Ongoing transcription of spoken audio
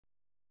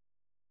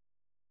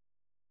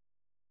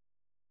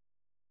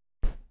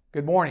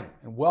Good morning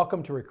and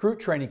welcome to Recruit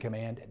Training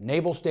Command at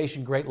Naval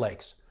Station Great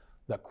Lakes,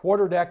 the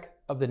quarterdeck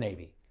of the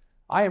Navy.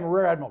 I am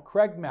Rear Admiral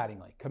Craig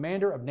Mattingly,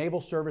 Commander of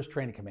Naval Service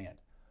Training Command.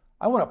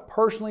 I want to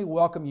personally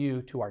welcome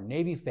you to our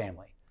Navy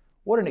family.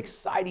 What an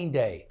exciting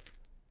day.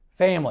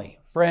 Family,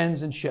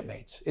 friends, and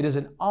shipmates, it is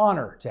an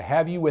honor to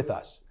have you with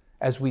us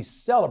as we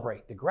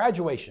celebrate the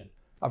graduation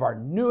of our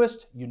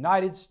newest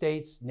United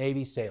States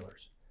Navy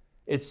sailors.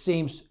 It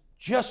seems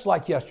just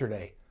like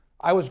yesterday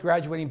I was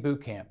graduating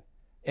boot camp,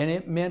 and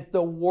it meant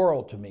the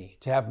world to me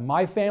to have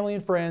my family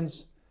and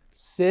friends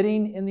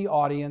sitting in the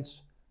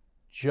audience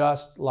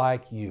just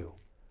like you.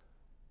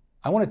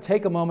 I want to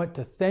take a moment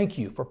to thank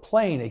you for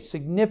playing a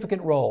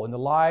significant role in the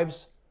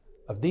lives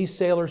of these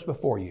sailors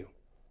before you.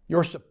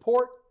 Your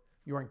support,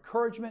 your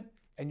encouragement,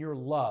 and your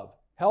love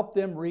helped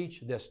them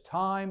reach this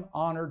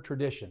time-honored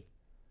tradition.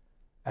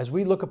 As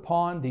we look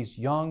upon these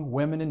young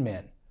women and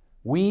men,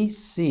 we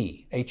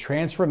see a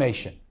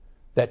transformation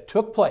that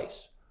took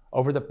place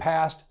over the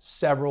past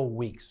several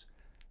weeks.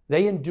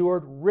 They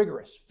endured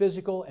rigorous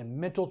physical and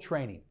mental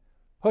training,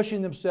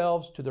 pushing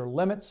themselves to their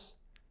limits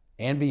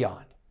and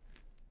beyond.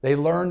 They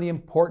learned the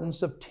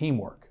importance of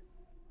teamwork,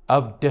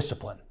 of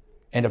discipline,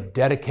 and of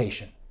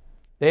dedication.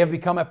 They have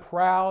become a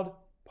proud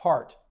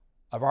part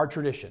of our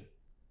tradition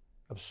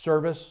of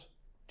service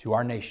to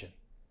our nation.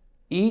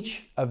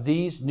 Each of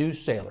these new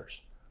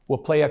sailors will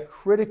play a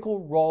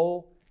critical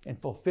role in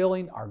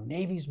fulfilling our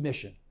Navy's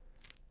mission.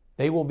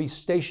 They will be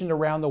stationed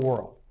around the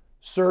world,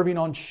 serving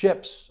on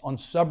ships, on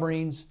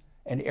submarines,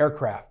 and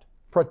aircraft,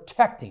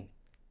 protecting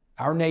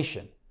our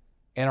nation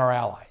and our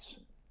allies.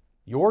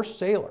 Your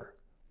sailor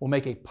will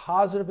make a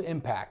positive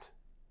impact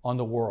on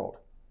the world.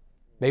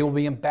 They will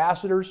be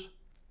ambassadors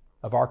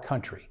of our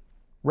country,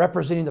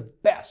 representing the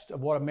best of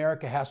what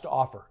America has to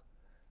offer.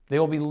 They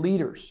will be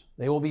leaders,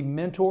 they will be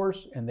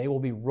mentors, and they will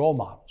be role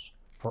models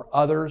for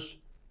others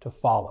to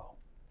follow.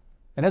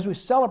 And as we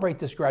celebrate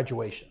this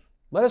graduation,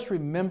 let us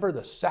remember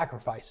the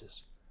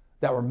sacrifices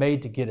that were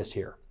made to get us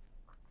here.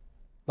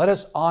 Let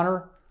us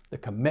honor the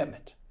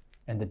commitment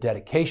and the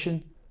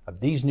dedication of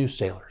these new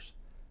sailors.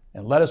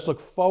 And let us look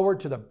forward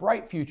to the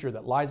bright future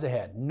that lies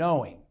ahead,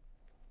 knowing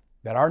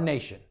that our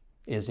nation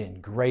is in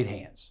great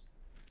hands.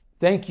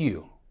 Thank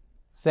you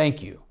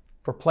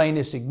for playing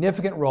a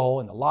significant role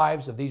in the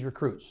lives of these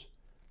recruits.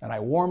 And I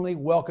warmly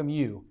welcome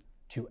you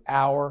to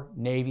our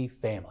Navy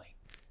family.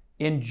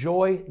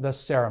 Enjoy the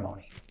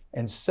ceremony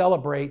and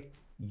celebrate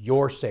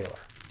your sailor.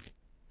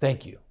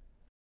 Thank you.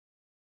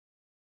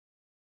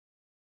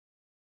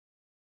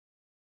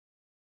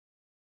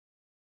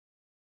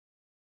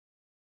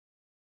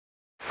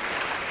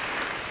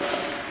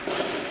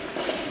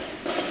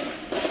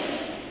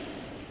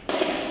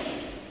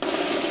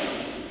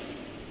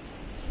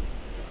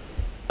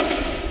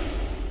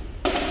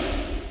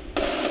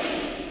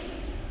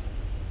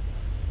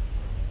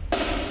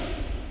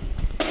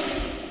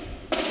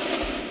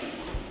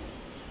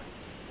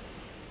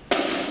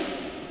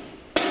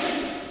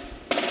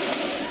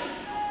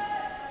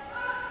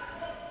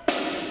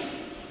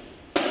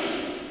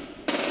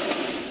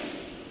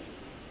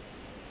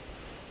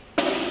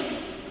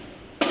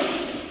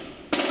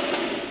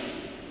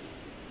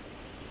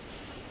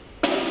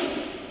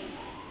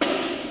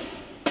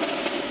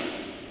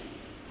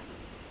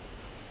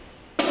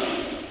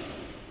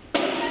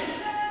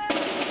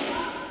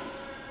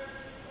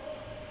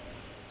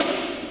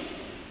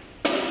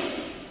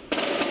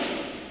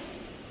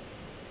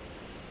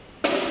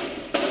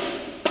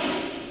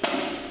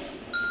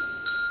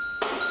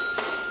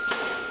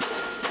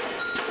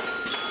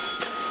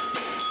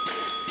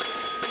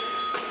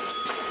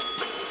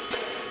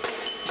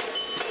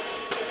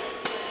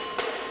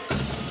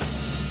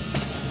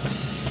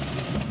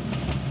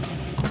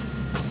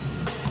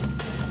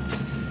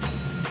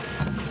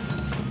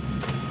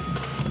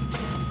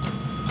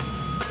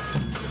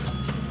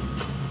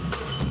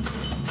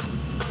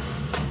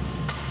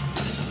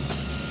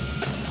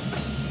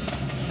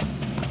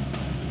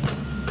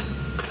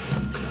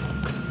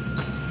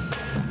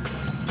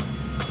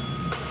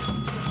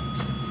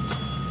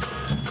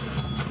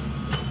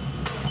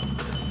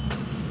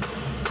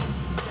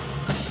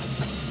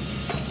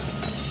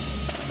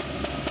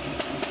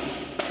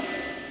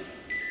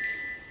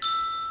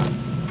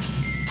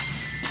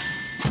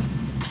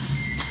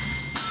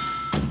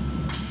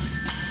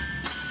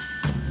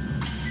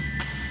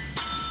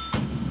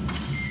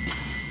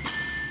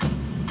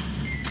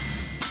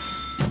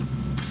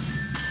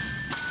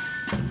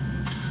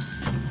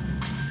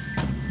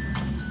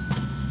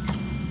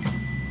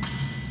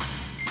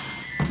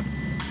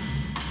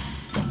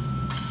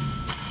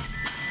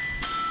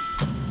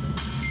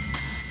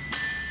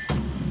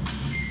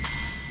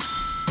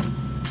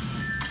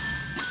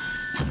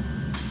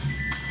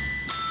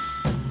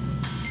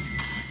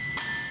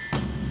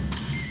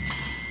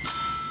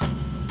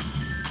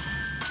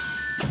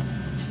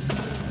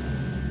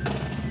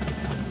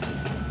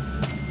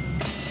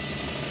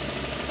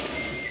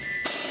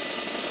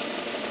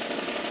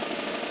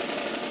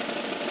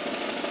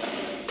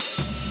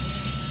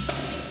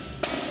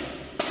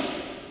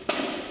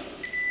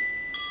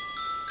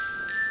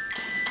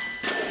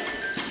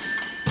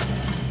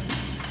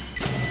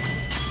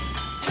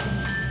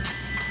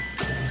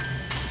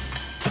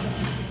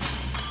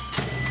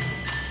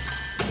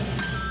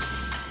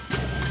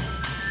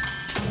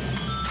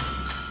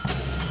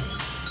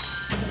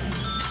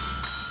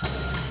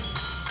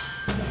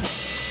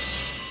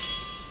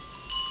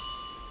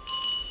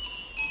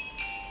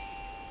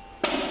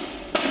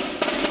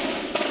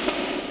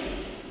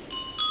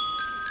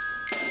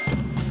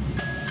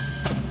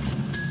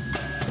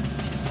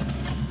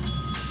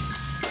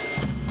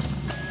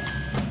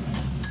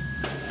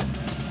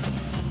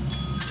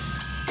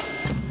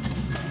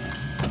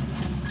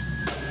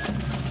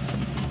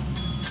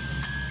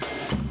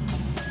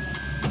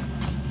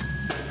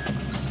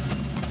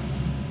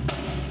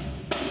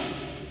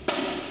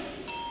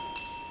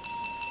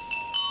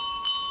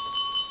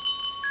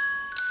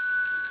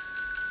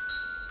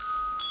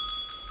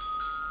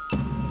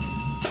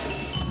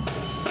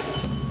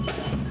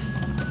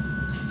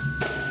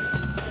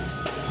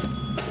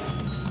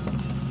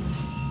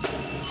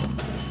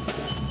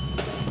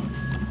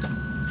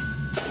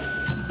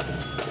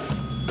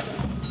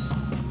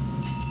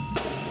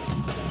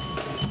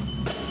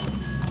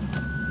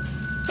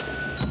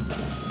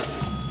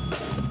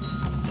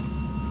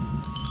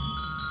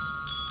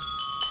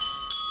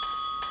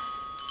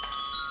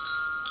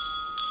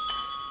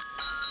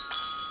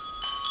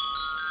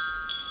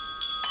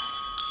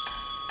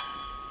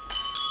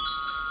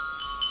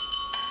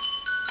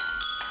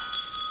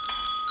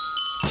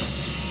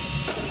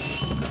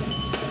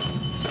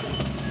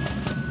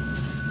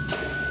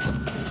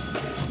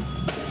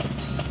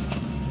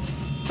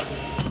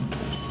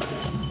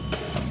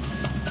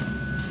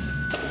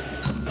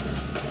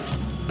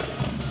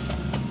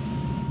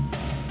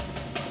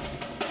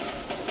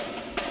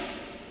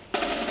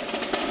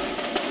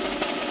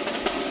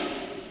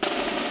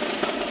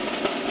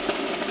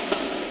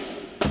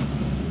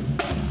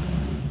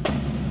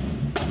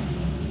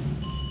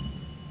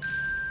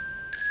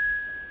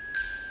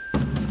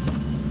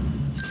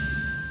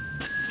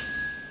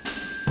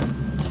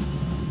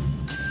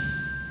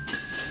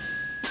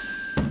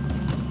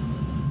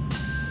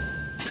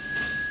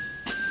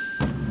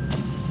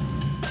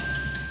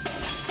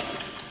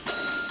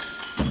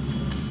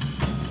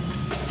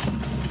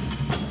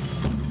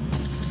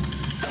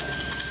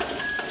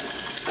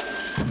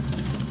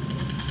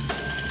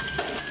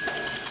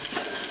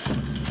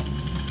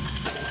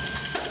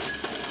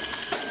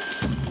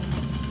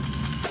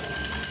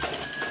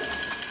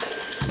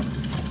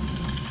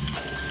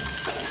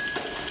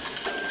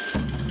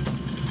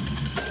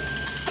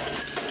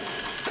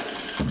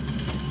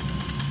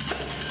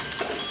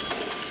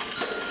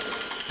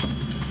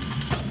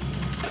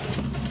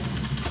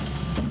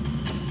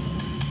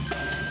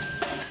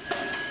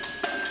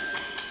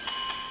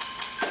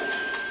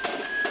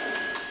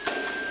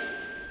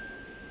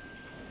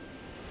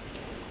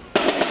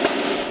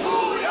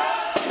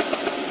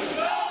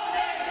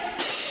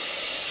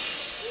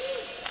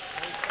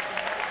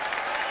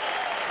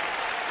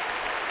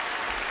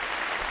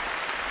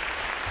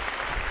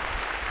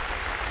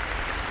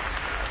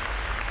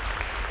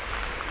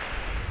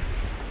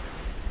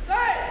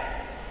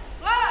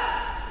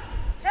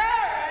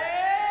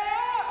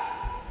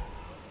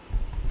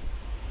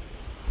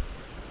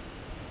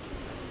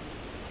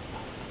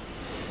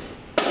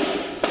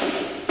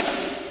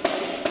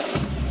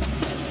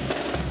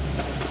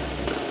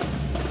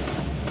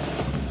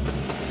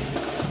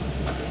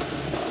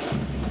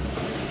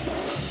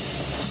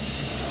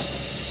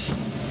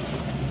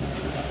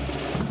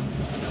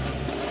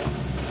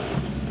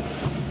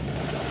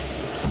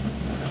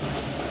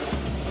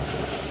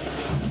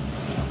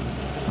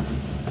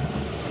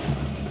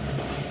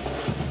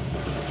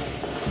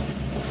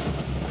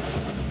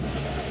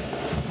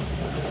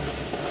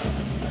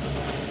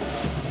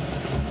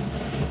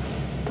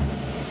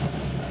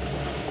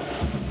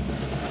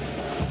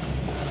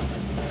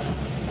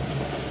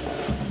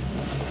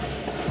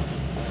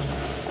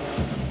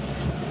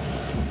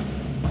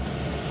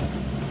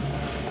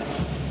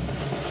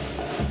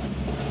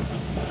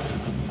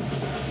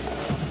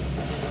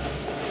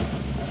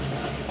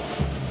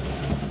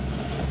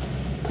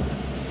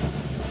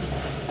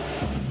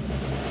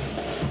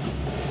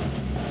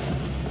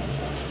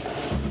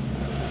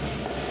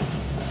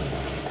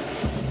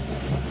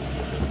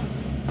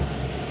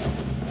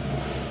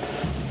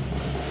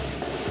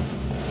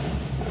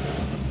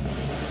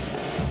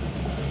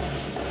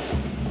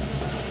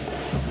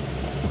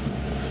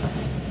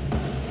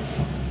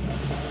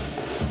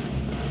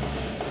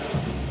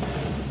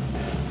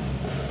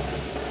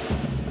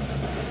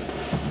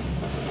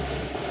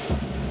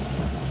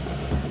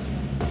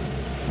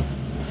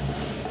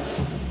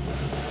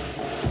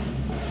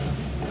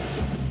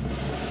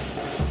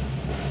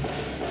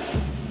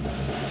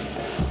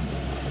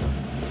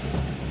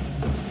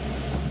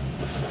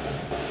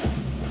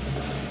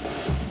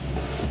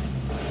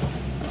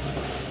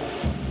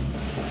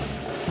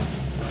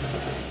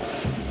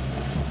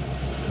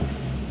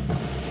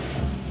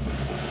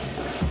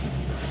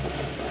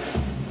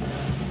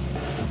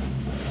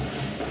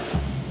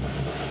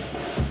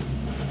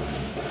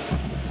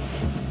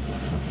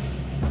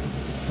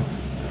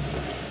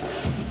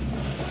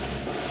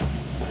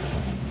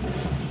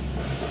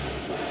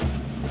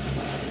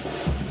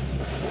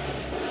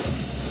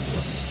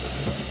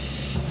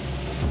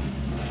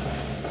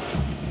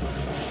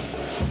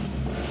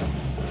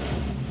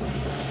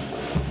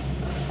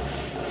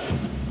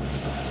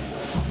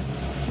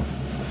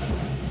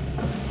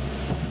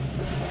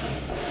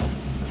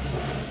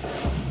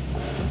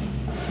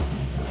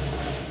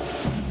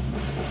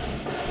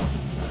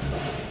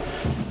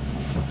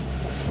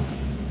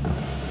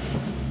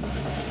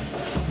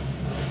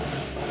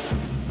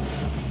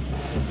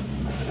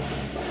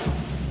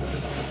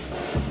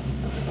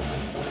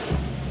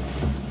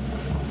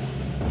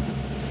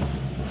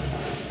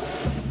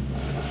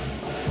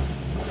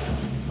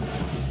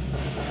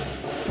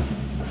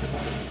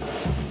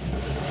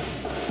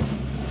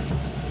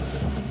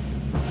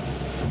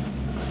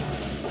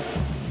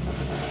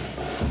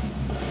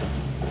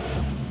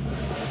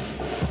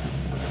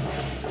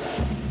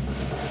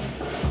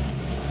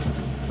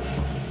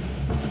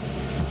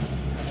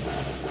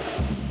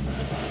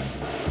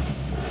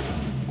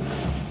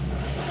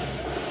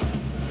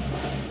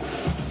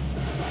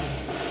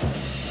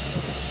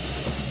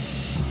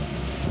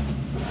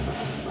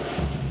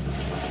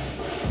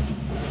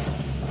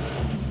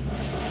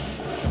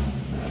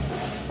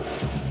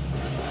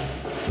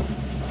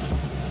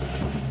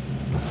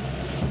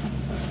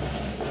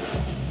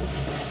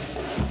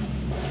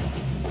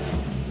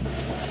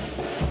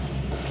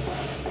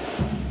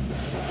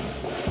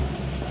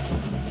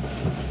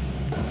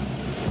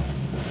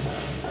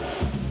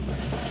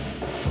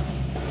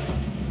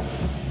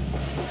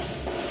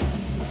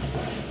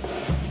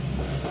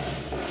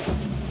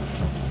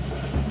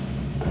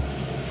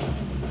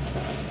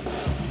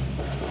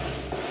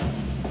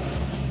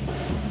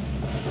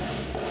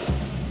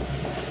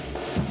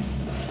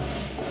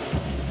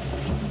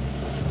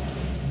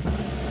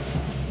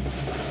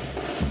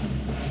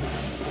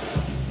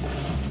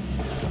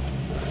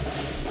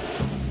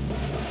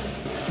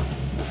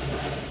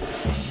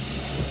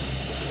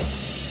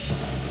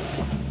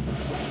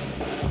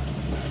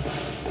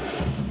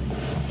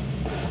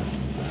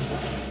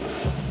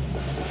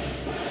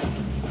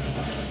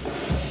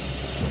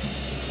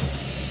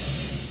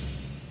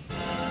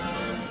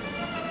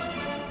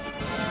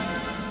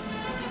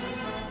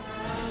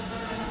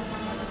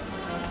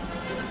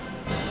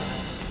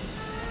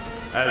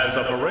 As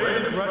the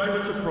parade of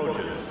graduates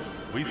approaches,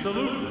 we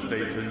salute the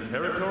states and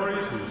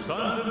territories whose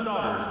sons and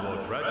daughters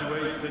will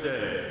graduate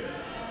today.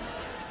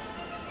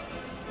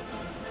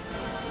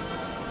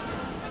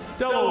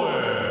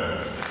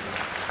 Delaware,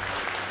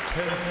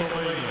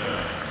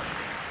 Pennsylvania,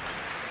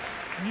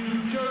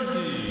 New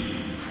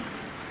Jersey,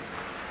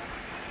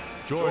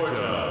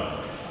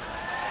 Georgia,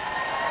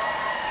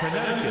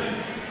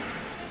 Connecticut,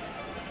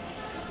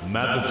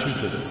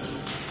 Massachusetts,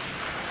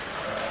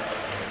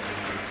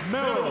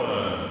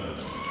 Maryland,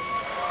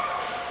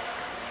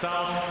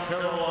 South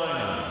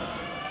Carolina,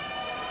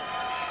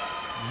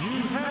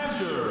 New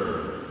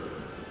Hampshire,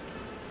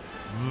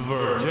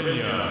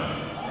 Virginia,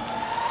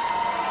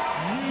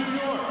 New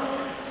York,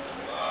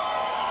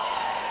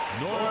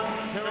 North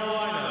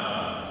Carolina,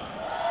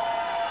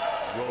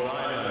 Rhode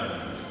Island,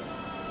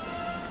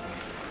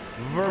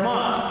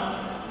 Vermont,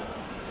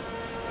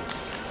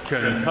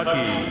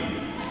 Kentucky,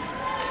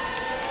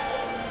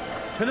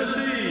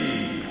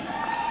 Tennessee,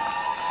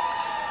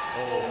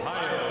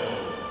 Ohio,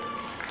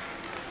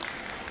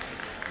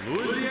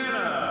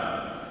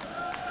 Louisiana,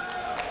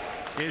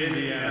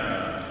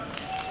 Indiana,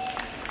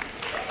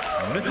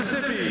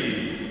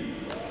 Mississippi,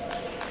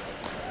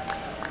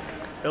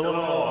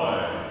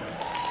 Illinois,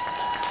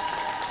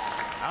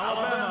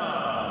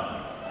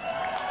 Alabama,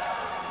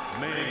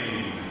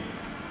 Maine,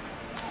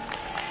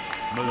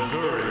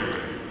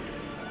 Missouri,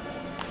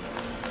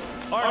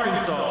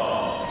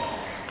 Arkansas,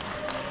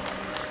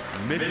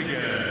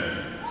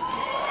 Michigan,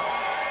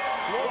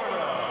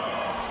 Florida,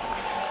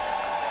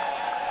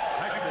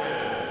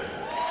 Texas,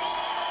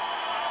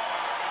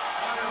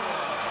 Iowa,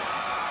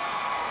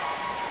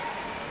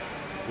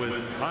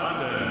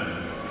 Wisconsin,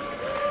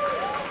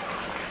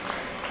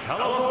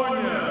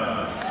 California,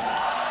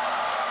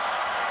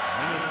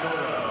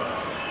 Minnesota,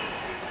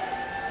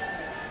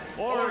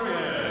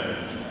 Oregon,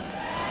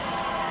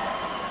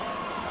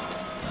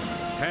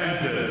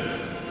 Kansas,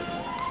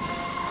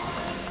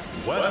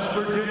 West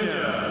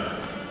Virginia,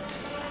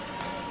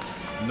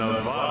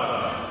 Nevada,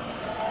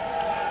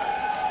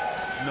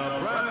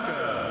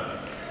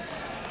 Nebraska,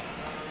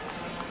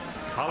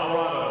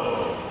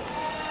 Colorado,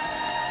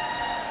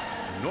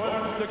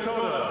 North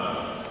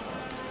Dakota,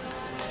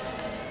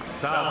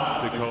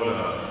 South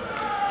Dakota,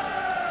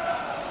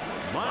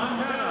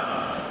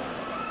 Montana,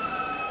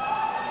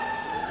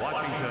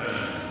 Washington,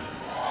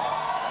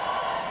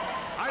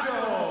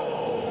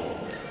 Idaho,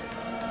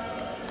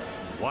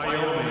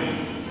 Wyoming,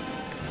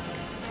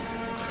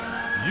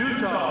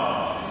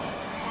 Utah,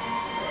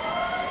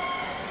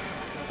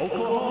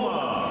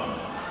 Oklahoma,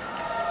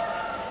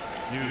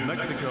 New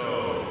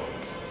Mexico,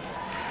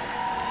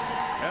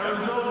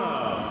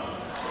 Arizona,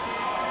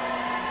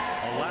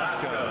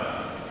 Alaska,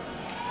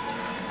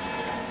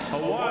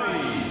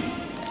 Hawaii,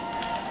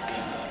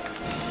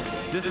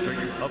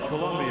 District of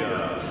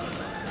Columbia,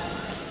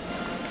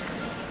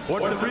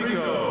 Puerto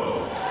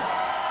Rico,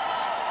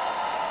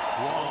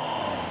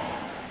 Guam,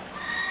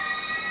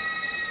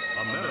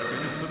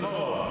 American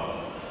Samoa,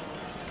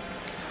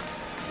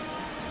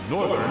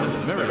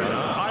 Northern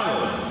Mariana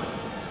Islands,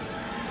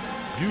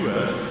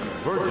 U.S.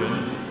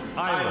 Virgin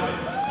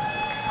Islands.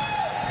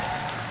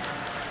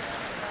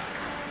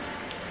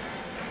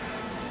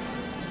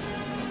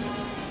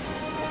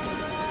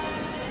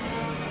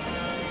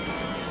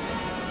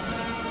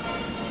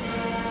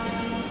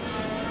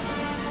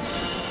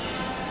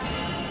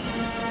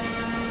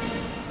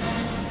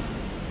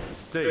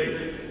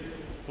 State,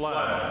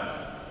 flags,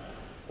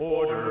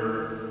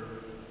 order,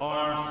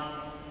 arms.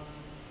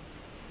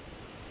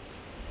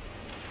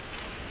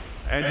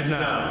 And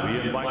now we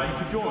invite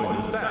you to join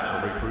the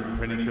staff of Recruit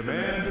Training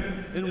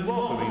Command in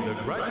welcoming the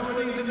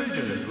graduating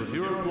divisions with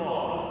your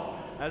applause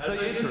as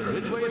they enter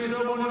midway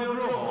ceremonial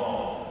drill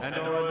hall and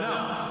are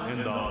announced in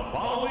the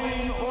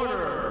following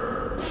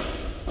order.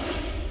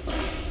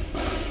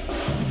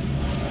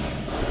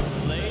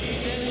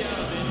 Ladies and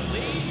gentlemen,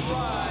 please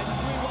rise as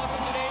we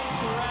welcome today's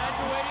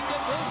graduating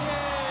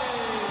division.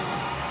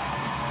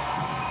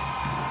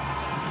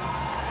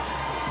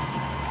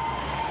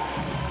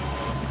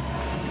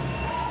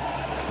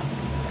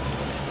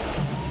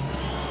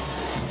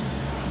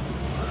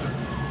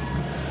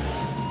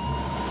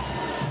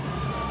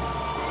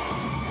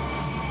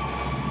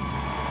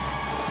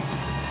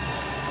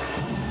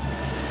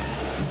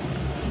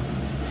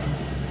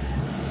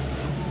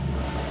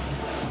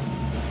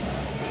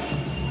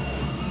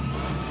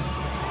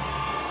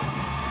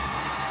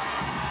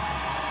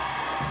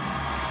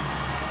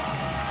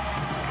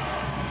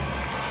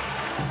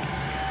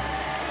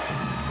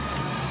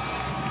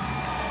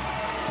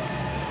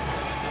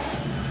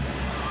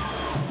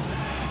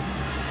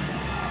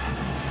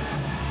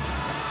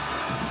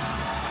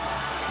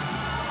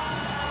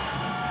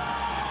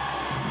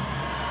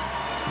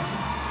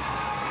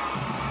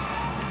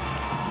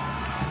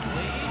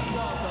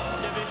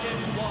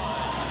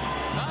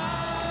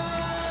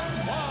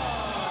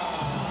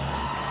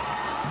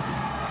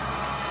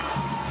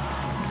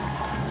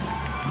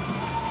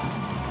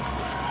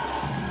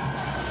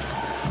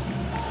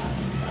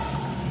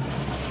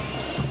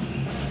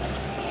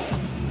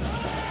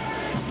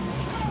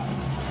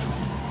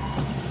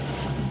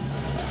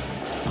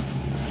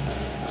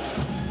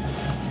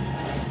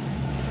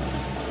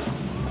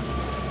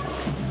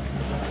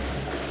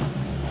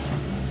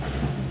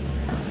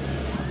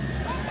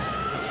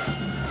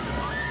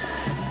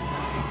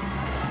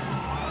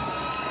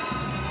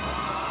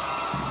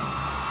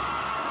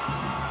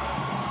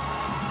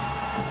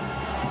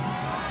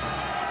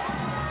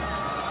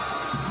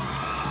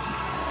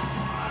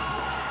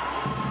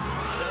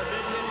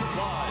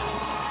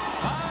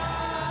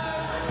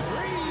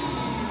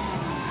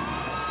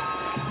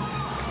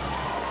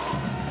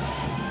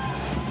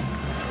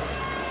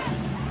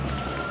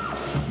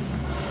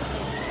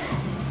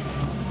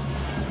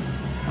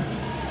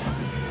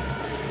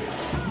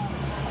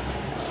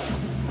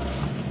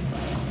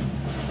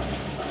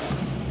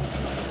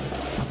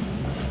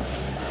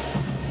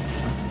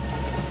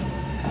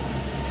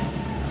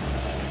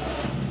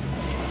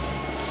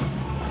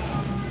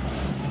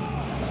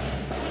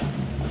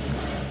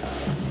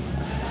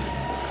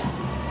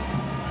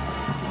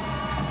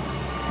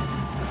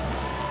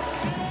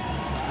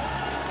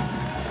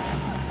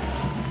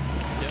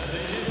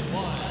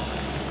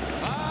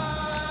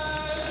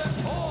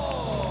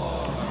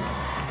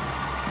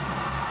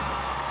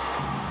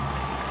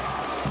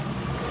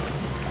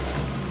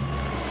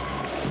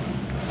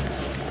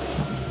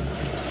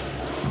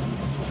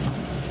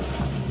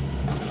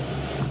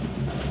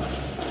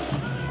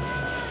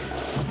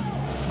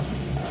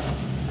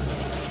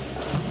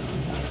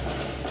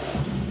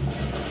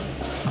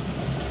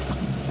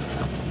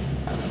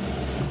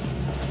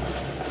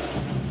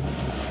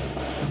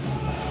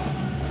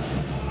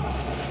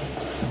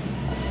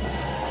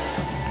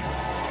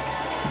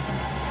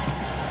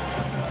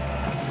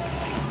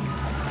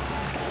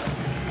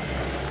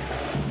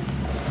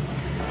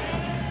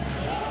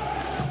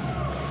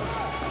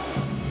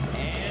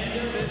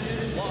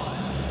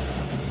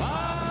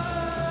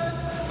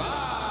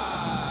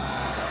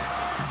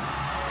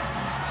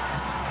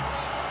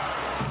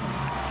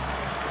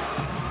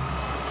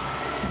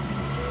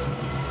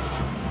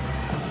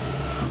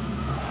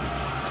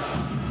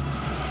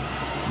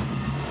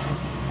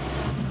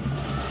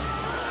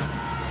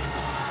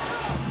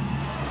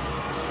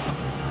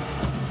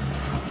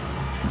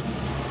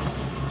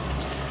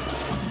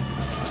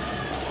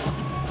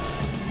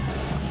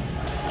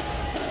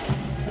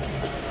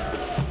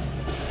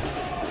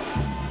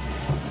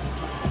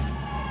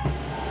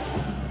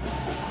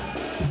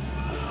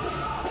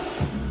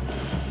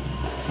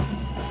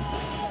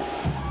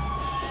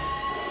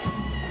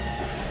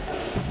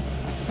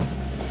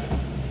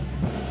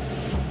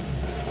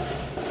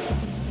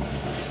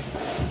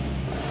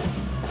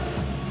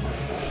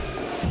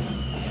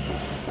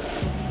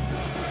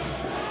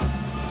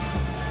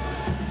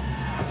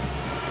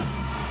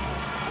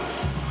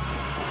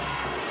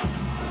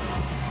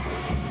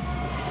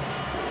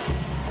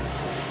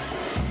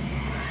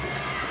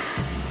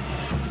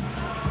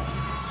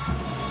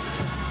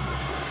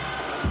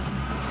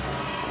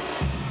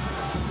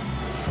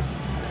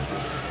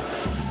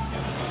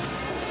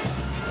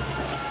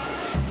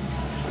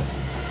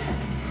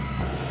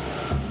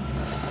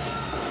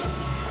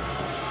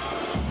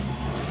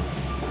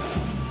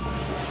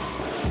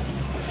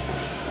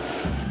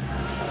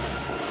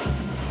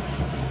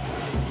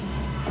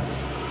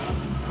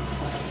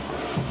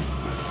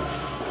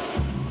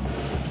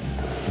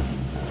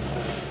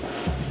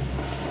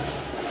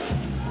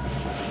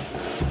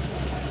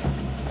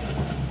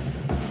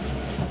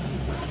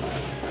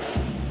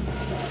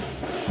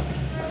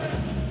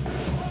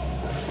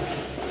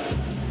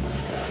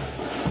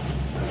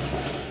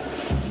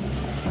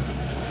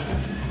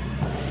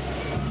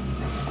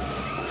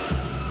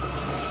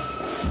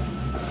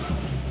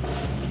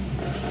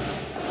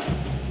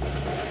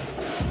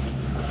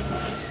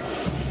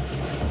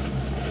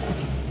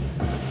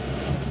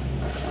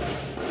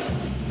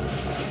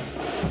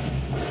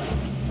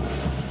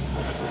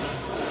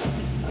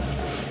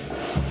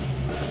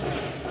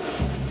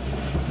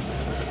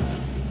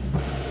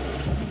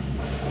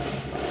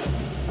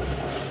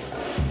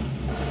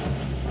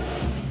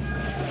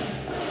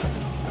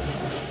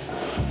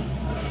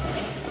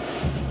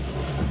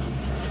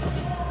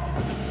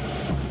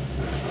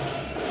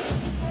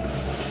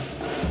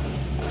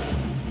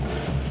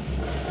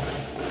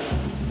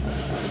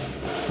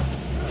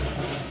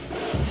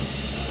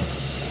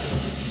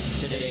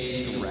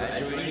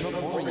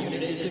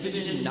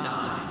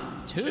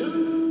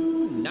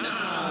 tonight.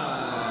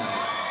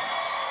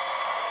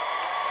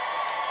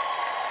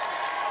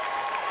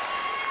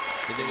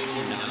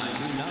 Division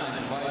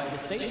 929 provides the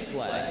state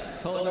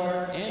flag, color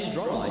guard, and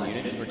drumline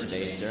units for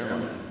today's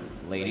ceremony.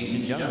 Ladies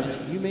and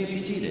gentlemen, you may be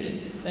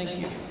seated. Thank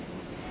you.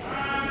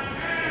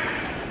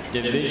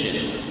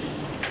 Divisions.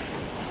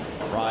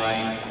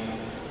 Right.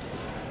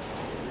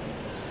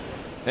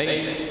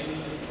 Face.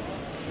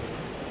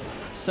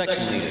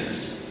 Section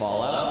leaders,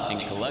 fall out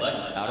and collect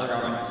outer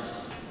garments.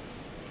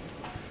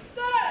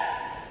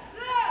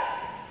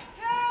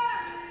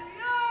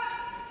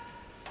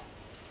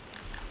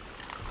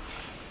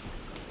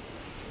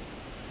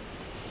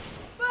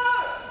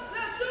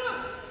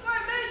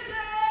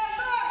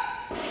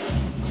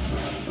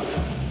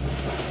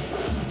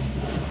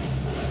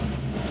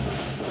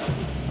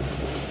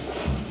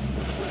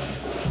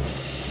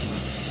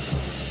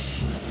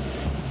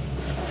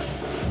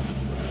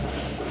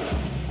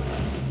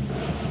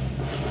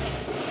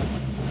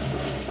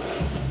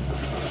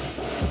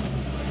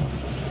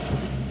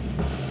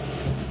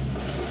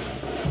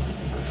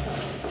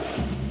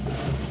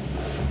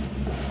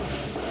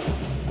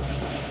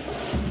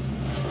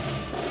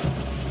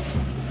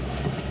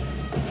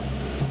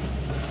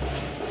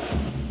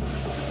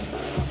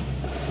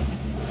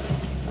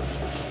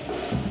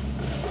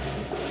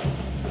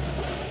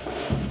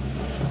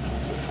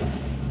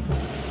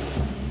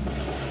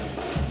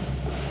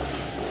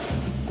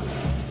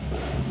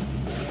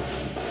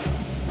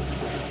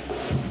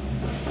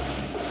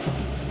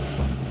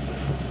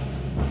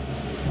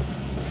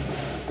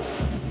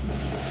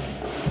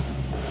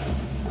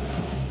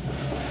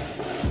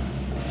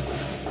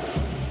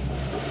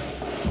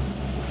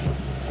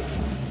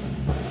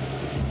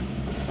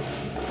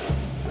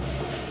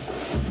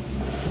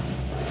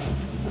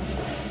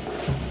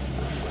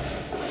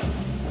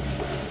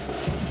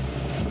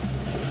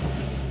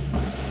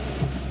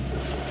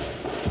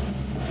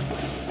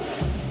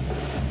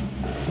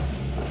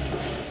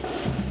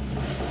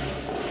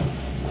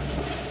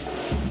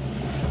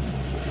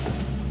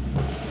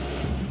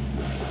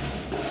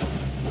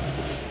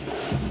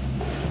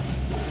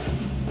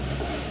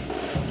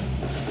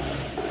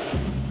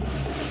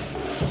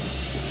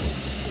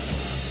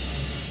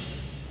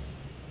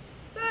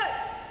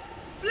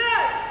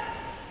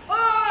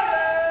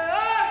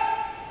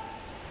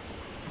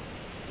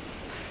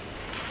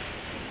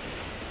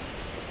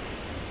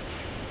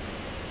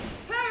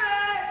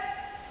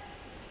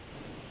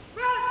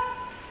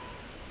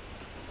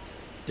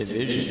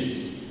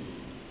 Divisions.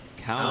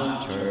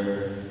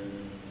 Counter.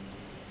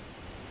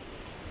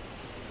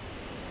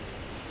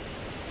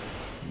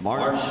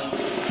 March.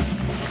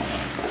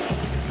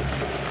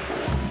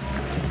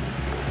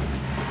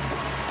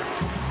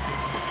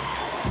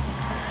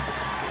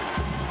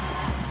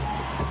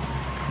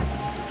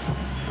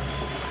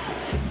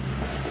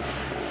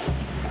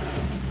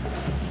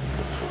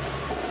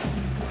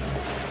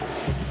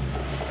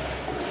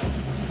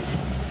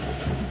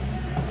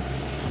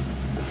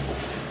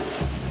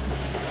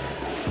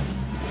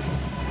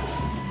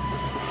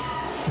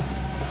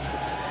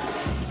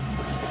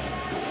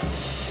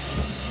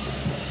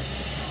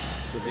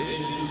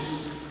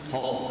 Divisions.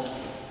 Halt.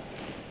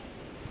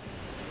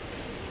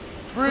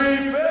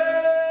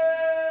 Prepare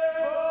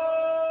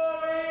for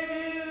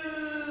review.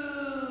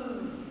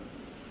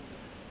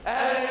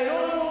 At a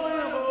normal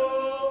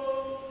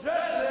interval,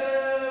 dress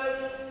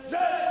them,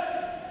 dress.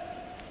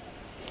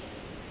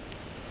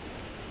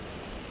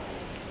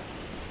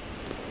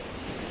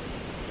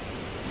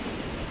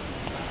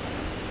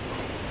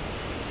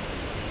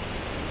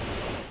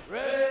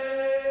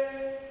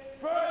 Ready,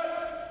 front,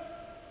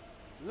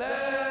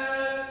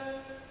 left,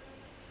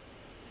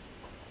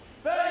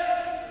 face.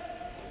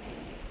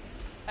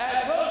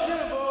 At close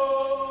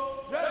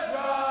interval, dress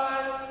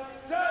right,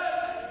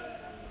 dress.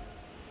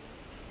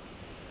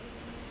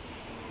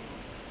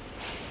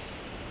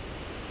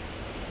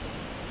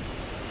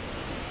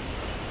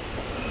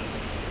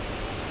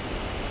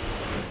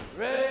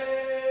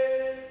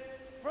 Ready,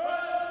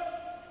 front,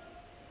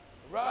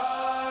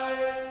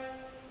 right,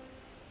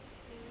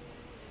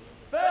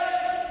 face,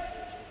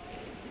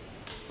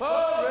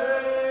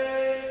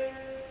 parade,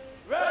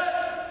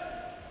 rest.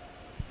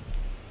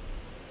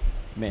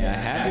 May I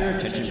have your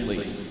attention,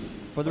 please?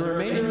 For the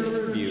remainder of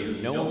the review,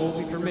 no one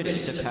will be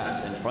permitted to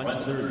pass in front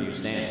of the review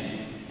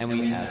stand, and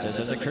we ask this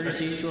as a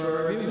courtesy to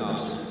our reviewing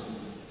officer.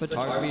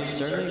 Photography is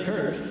certainly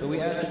encouraged, but we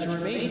ask that you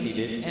remain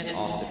seated and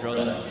off the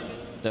drill deck.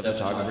 The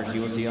photographers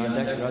you will see on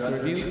deck throughout the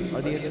review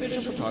are the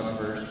official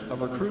photographers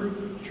of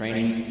Recruit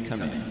Training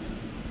Command.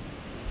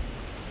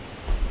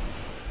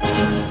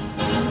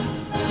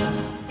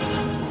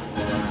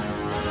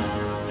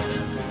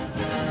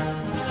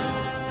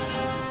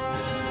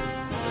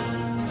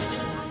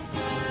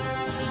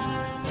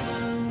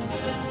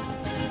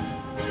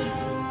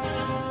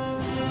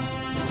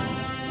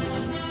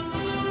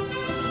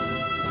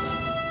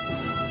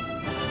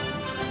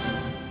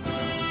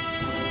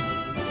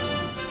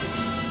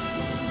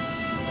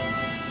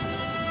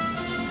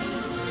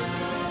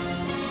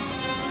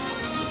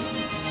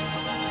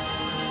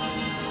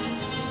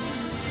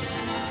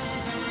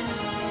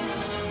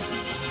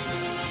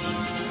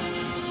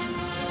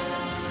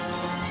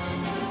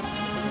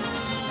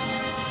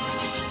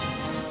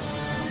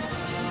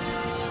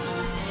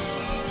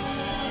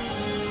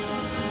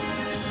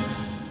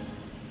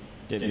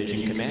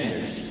 Division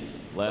commanders,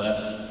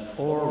 left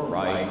or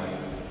right,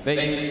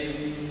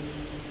 face,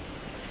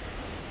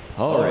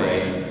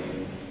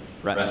 parade,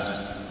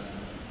 rest.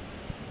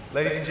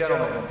 Ladies and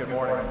gentlemen, good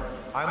morning.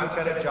 I'm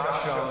Lieutenant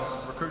Josh Jones,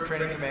 Recruit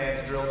Training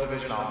Command's Drill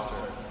Division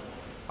Officer.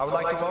 I would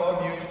like to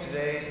welcome you to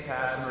today's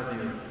Pass and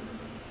Review.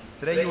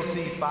 Today you will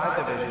see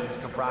 5 divisions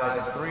comprised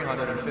of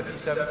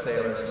 357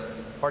 sailors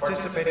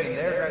participating in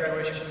their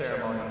graduation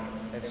ceremony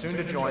and soon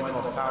to join the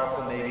most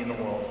powerful Navy in the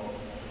world.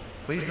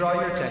 Please draw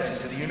your attention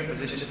to the unit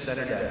positioned at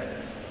center deck.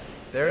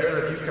 There is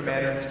the review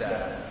commander and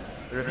staff.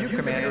 The review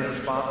commander is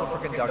responsible for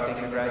conducting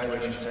the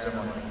graduation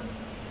ceremony.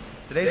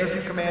 Today's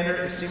review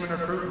commander is Seaman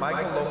Recruit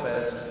Michael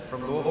Lopez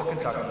from Louisville,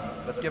 Kentucky.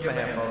 Let's give him a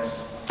hand, folks.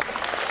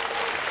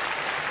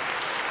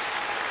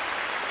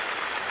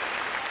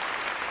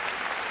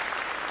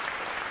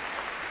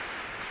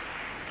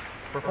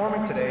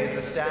 Performing today is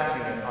the staff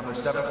unit on their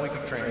 7th week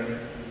of training,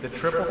 the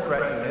triple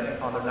threat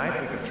unit on their 9th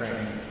week of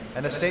training,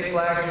 and the state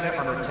flags unit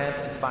on their 10th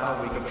and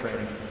final week of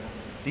training.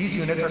 These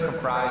units are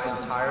comprised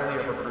entirely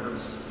of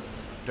recruits.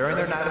 During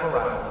their night of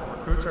arrival,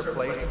 recruits are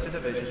placed into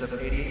divisions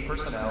of 88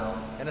 personnel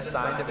and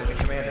assigned division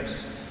commanders.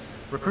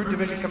 Recruit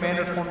division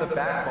commanders form the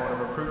backbone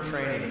of recruit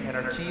training and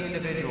are key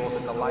individuals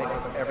in the life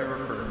of every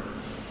recruit.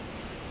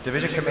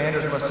 Division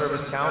commanders must serve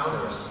as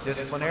counselors,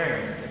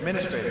 disciplinarians,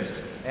 administrators,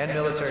 and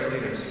military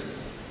leaders.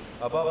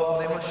 Above all,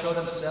 they must show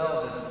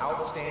themselves as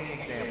outstanding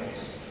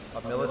examples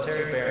of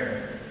military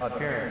bearing,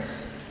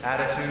 appearance,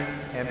 attitude,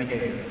 and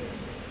behavior.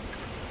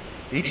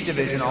 Each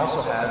division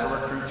also has a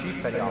recruit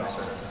chief petty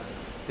officer.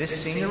 This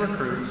senior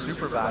recruit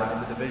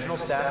supervises the divisional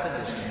staff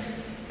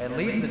positions and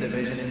leads the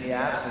division in the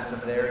absence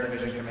of their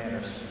division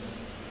commanders.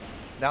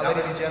 Now,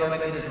 ladies and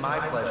gentlemen, it is my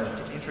pleasure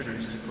to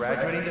introduce the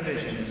graduating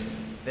divisions,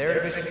 their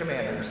division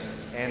commanders,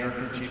 and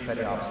recruit chief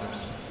petty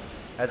officers.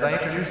 As I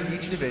introduce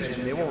each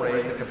division, they will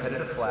raise the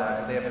competitive flags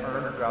that they have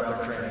earned throughout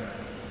their training.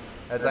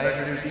 As I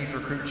introduce each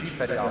recruit chief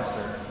petty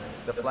officer,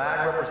 the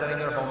flag representing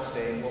their home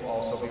state will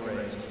also be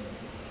raised.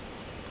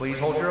 Please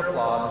hold your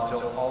applause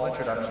until all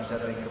introductions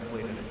have been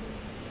completed.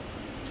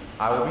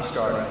 I will be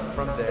starting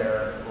from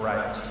their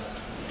right.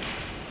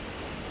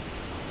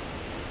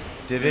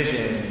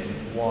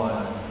 Division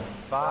 1,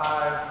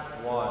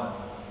 5-1.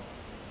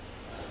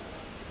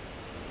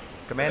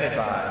 Commanded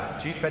by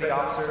Chief Petty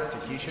Officer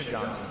Takesha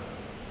Johnson.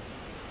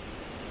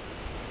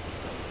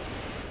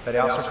 Petty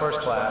Officer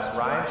First Class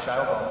Ryan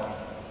Shiloh-Balke.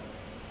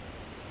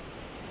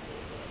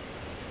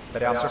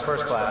 Petty Officer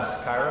First Class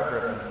Kyra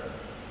Griffin.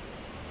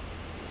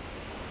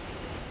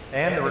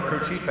 And the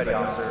Recruit Chief Petty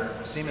Officer,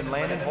 Seaman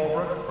Landon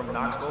Holbrook from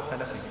Knoxville,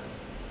 Tennessee.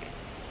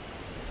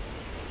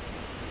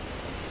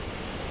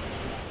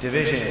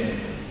 Division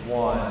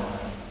 1,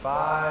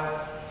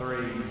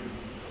 5-3.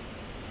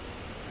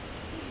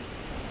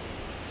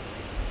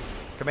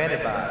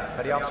 Commanded by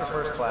Petty Officer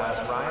First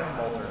Class Ryan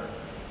Moulter.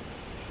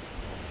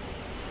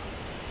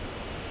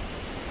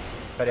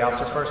 Petty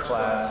Officer First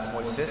Class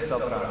Moises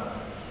Beltran.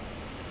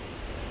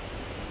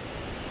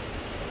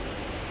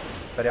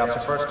 Petty Officer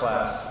First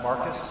Class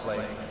Marcus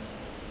Flake.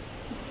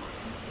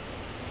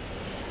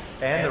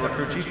 And the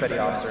Recruit Chief Petty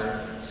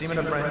Officer, Seaman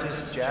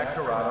Apprentice Jack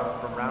Dorado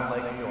from Round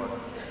Lake, New York.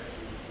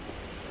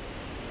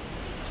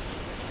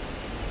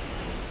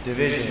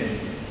 Division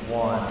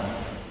 1,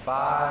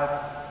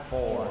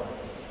 5-4.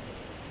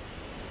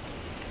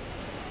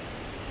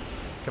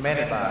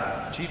 Commanded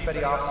by Chief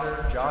Petty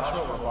Officer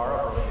Joshua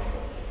Rivara-Broke.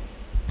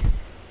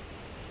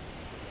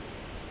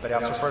 Petty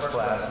Officer First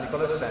Class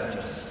Nicholas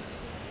Sanchez.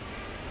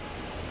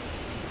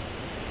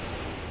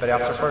 Petty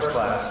Officer First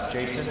Class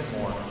Jason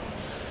Moore.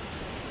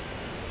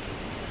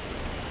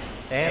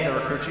 And the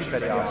Recruit Chief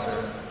Petty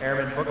Officer,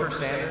 Airman Booker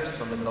Sanders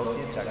from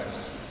Midlothian,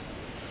 Texas.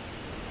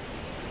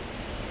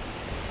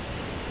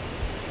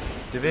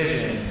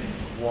 Division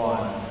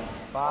 1,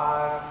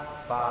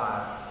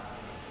 5-5.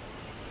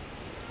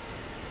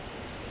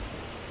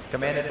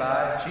 Commanded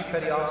by Chief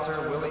Petty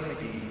Officer Willie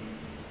McGee.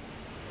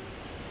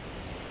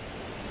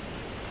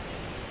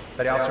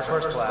 Petty Officer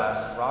First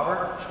Class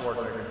Robert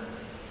Schwarzenegger.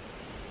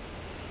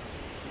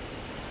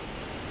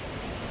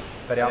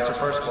 Petty Officer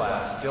First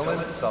Class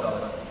Dylan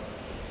Sublett.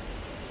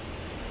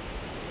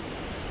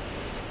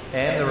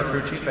 And the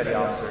Recruit Chief Petty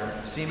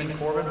Officer, Seaman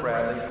Corbin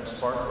Bradley from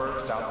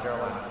Spartanburg, South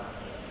Carolina.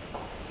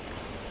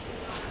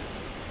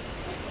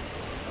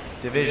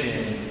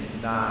 Division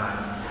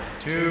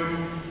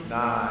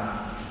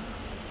 9-2-9.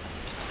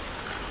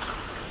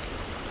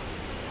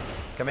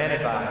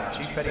 Commanded by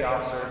Chief Petty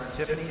Officer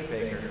Tiffany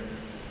Baker.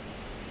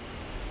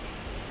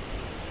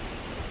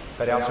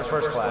 Petty Officer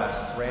First Class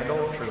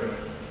Randall Truitt.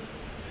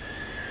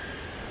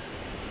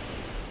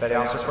 Petty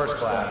Officer First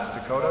Class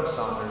Dakota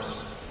Saunders.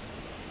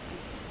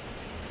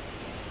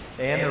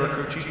 And the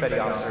Recruit Chief Petty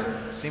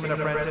Officer, Seaman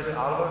Apprentice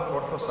Alba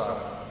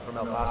Cortosar from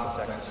El Paso,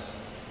 Texas.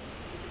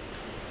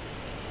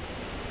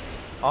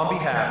 On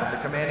behalf of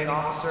the Commanding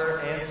Officer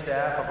and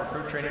staff of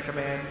Recruit Training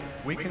Command,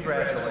 we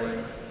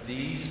congratulate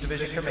these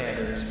division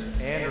commanders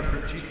and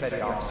Recruit Chief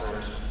Petty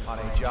Officers on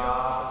a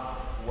job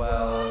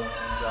well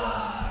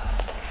done.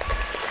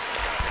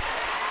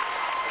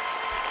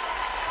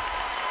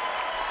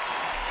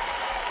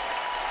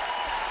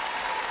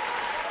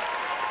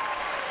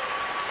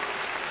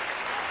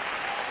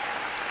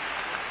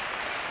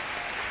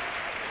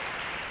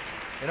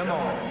 In a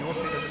moment, you will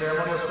see the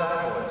ceremonial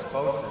side boys,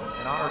 boatswain,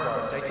 and honor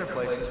guard take their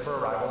places for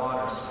arrival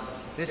honors.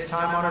 This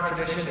time-honored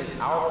tradition is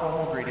our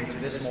formal greeting to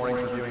this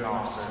morning's reviewing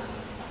officer.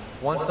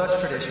 One such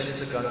tradition is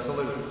the gun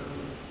salute.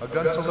 A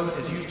gun salute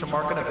is used to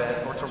mark an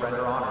event or to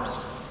render honors.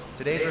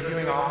 Today's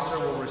reviewing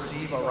officer will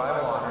receive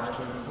arrival honors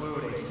to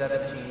include a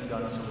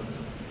 17-gun salute.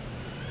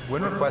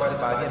 When requested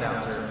by the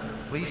announcer,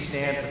 please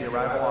stand for the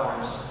arrival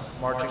honors,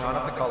 marching on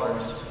of the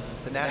colors,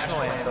 the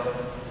national anthem,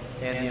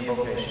 and the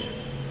invocation.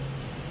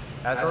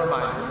 As a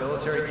reminder,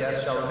 military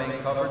guests shall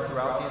remain covered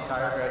throughout the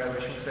entire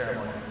graduation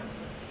ceremony.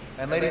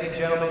 And ladies and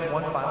gentlemen,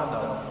 one final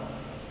note.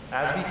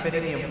 As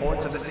befitting the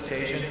importance of this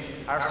occasion,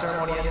 our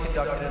ceremony is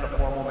conducted in a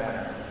formal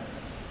manner.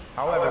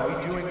 However,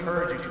 we do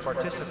encourage you to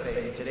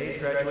participate in today's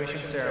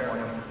graduation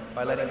ceremony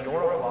by letting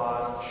your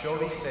applause show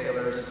these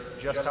sailors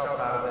just how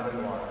proud of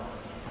them you are.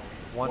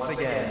 Once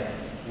again,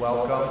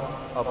 welcome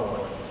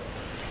aboard.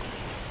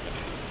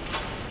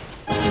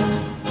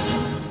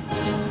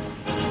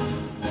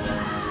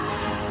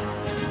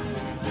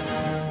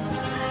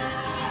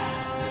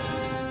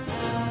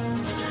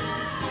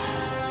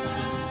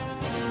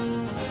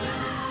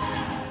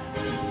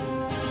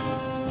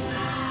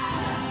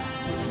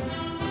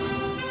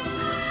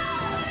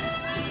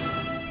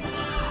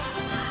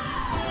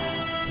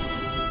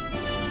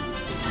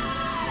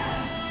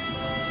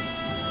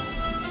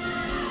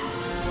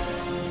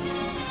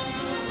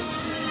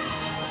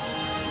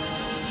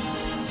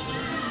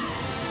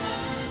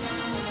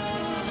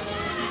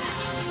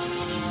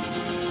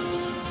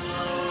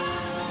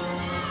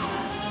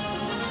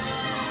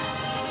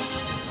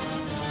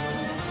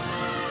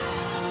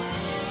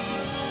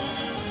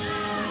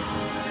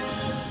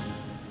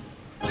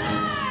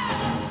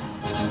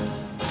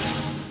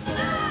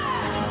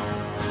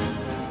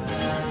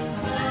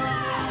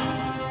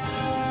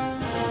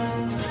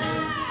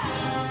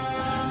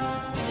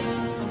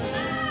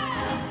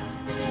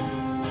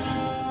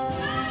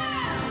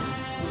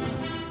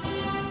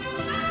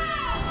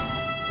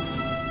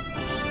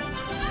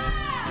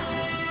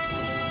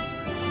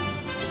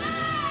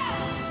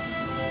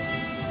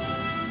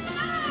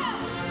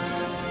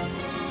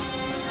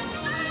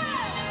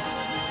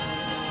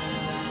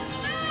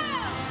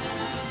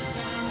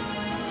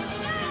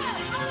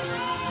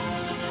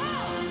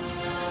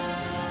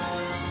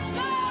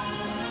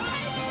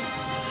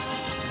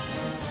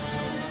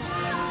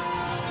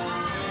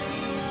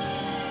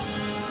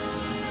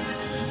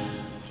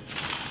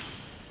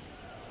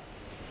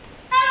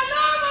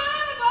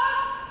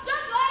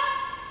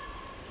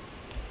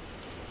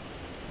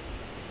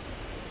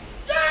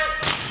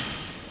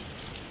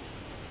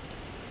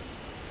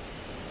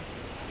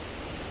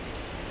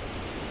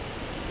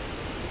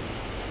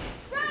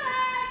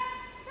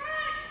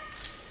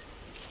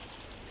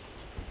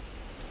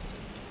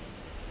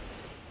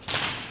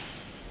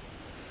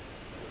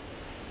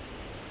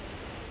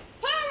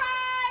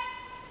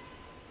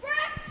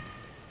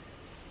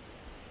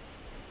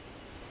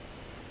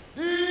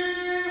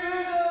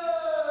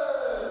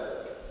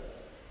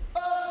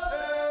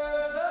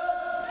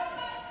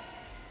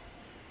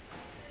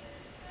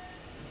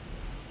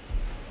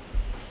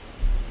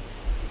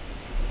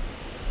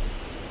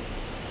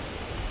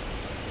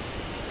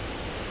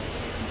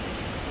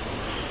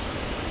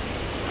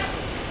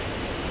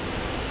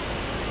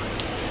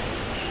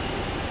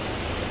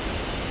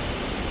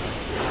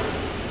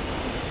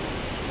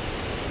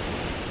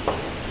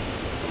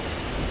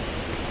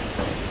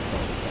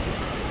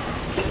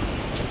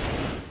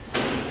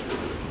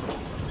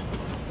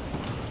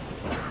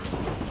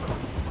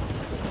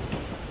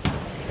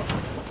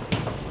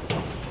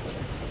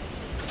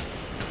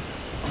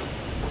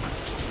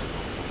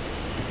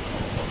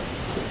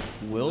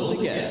 Will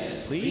the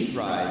guests please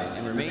rise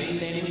and remain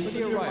standing for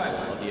the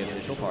arrival of the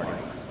official party?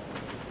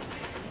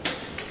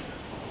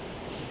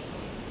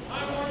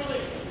 I'm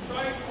orderly.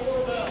 Strike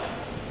 4 bell.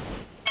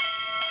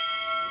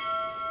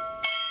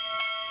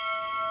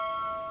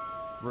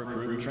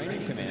 Recruit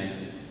Training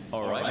Command.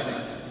 All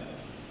right.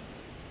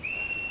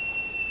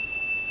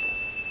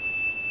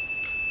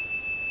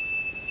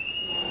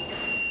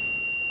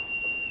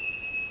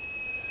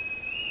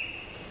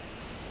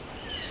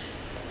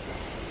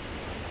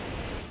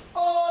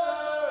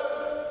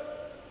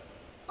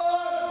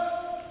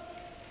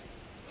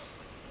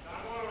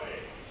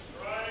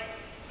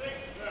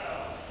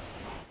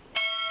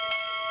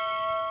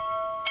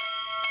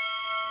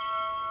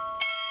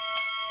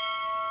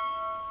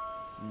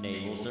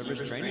 Naval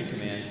Service Training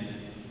Command,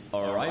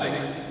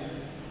 arriving.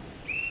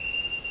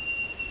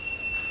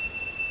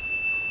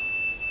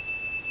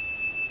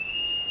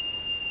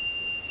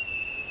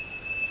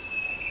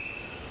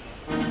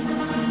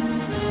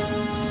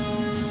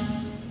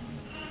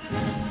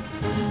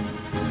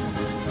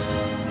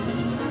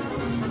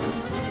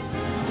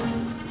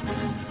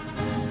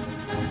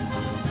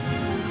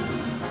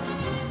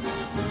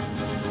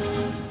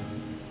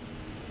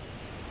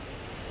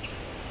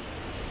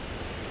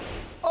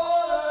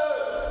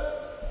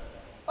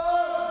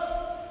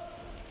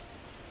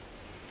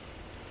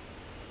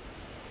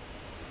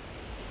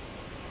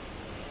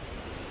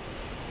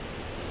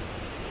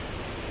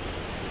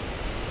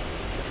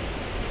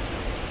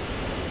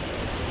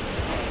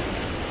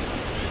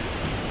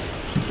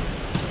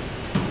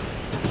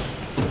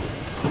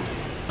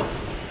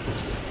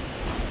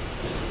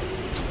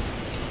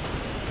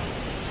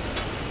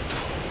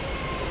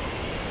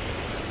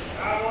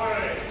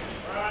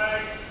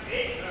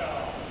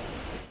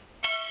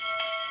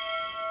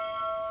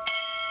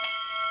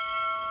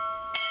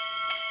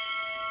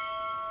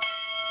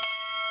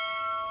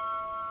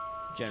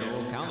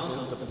 General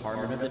Counsel,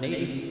 Department of the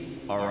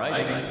Navy.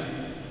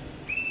 Arriving.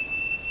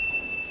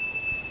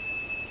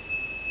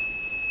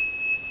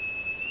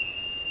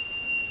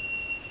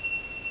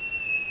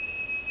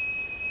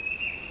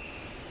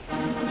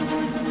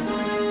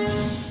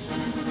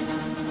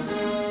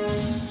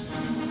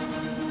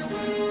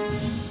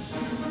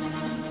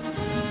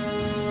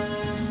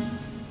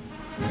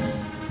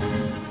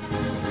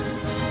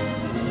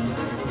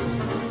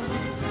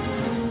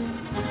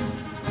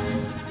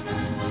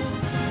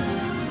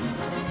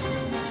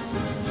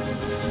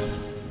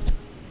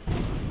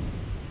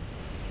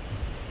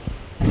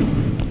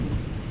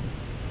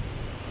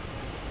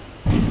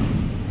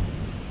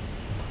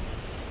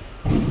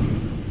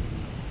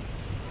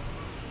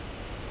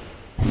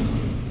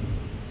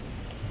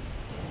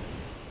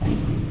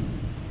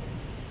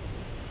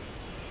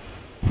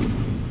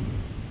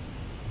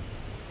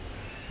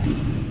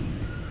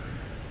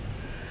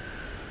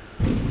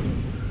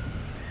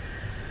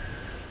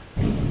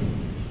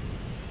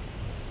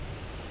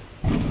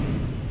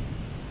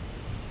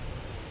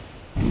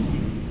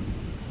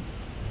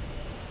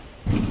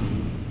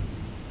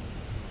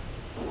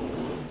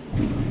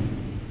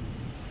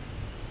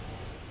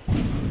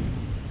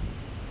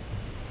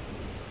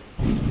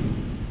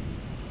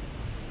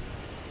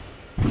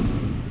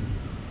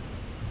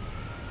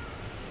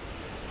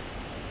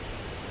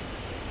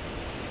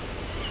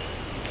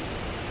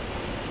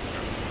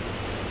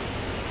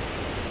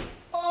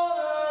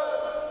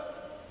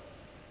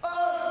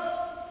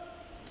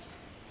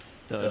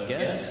 The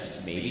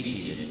guests may be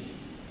seated.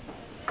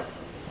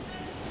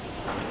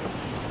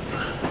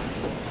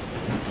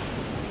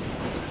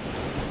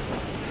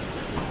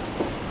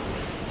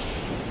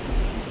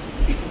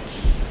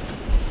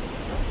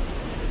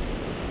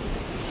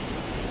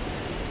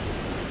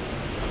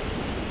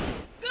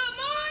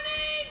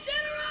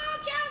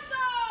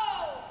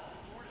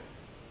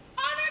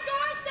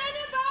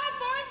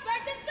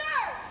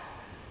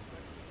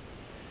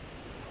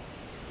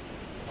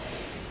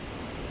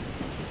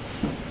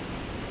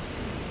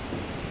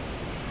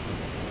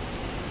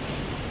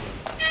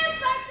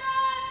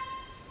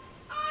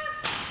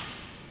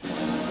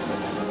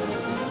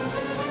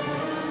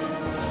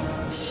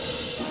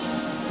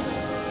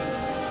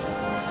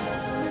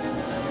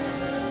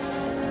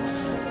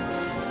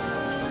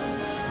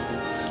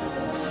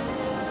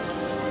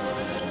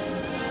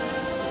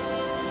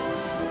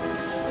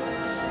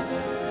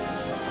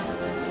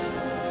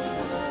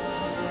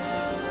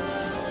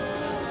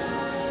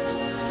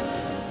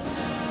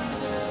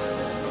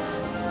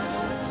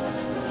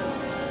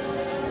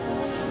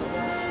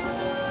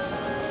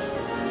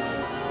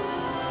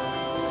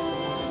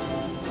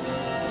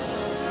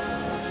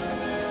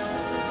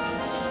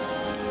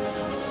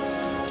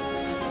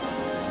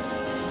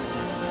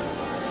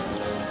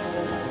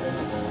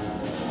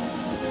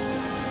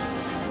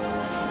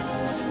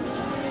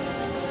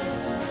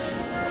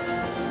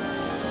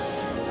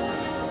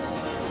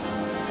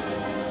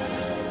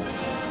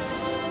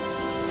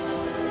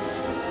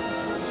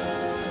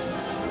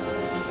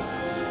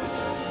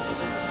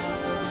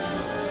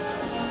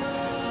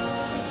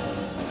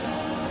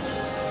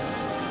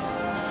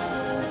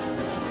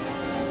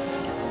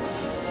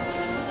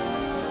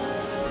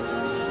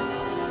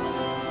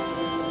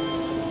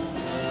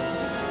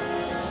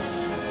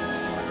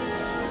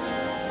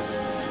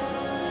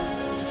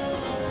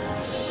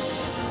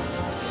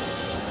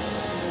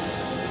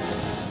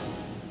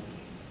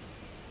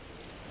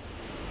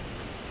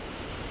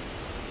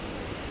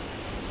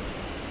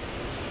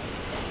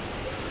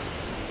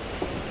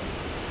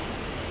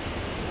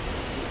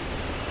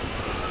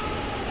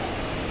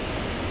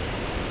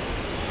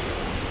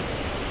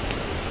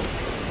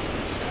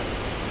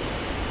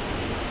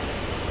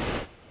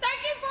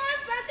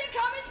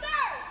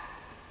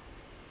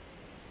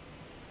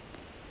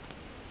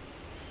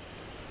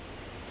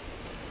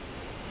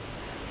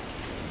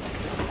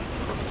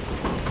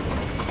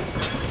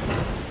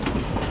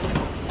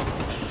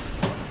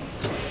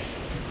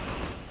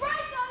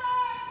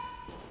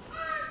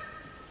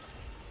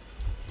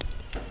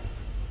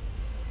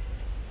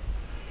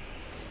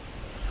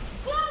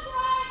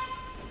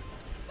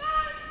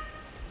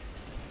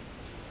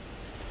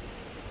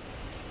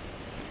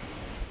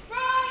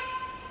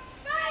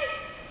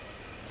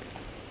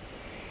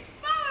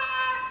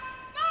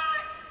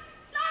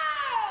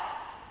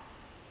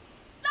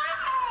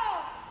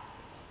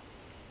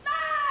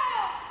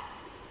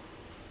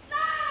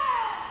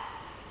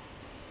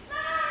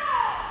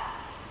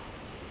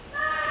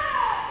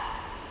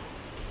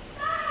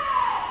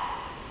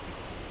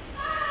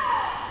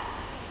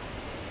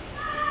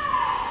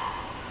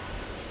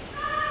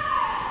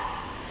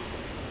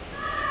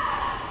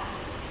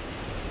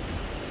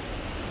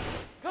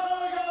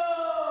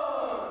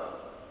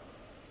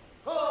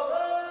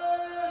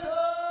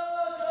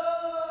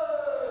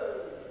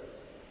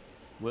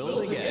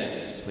 Will the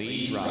guests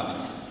please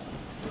rise?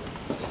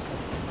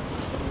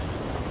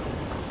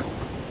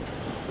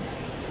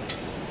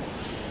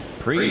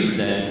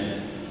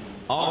 Present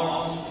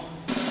arms.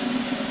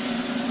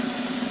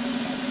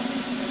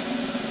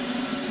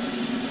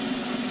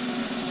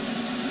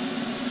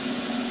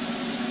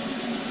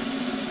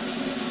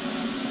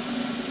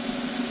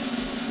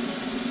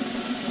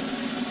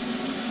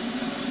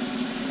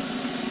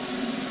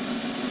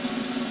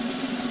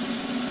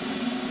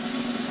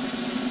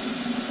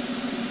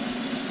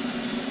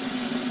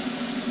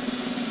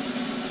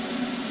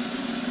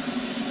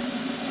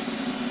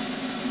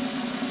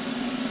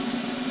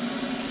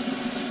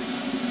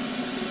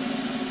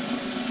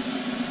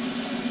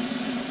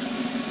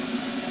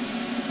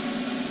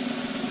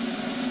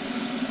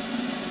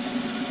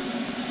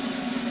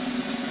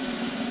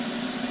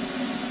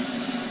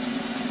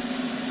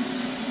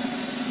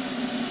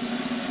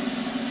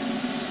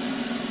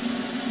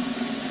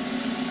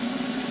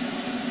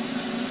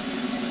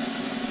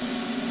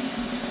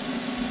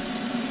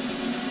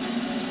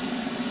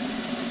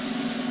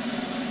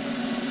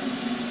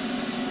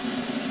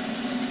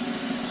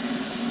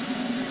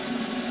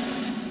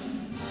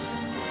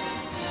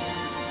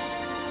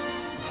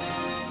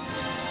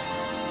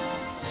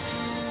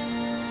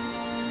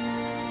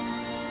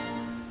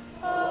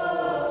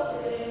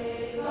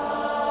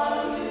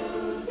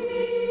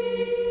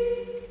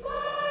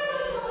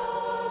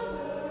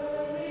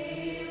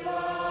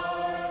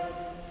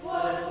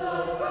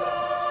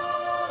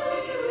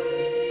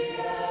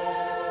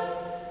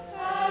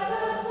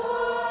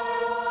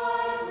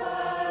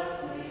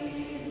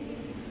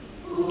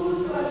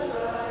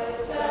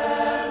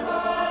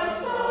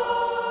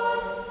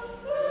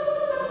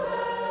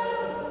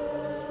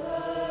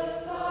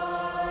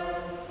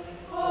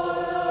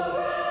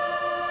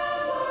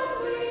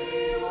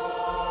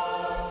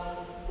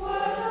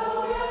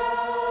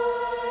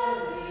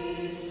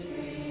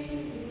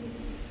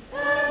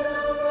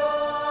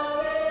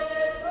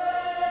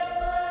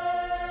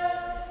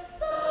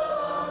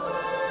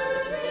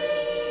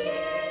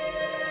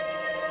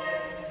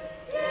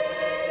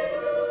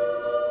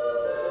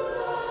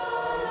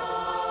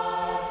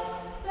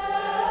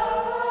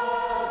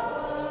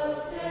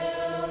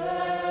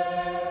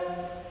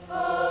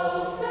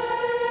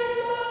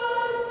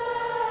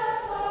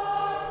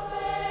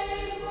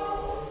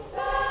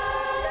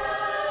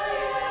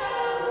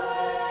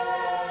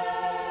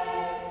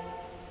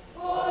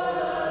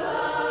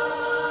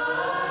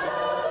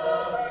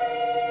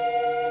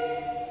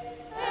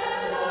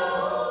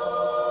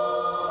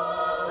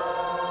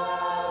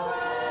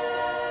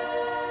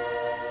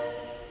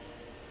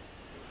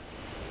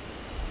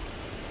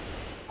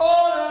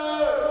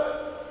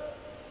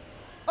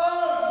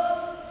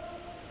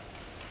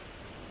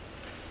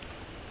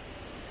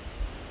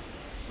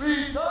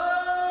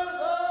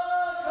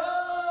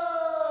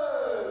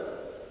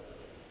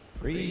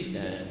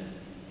 Present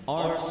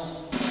arms.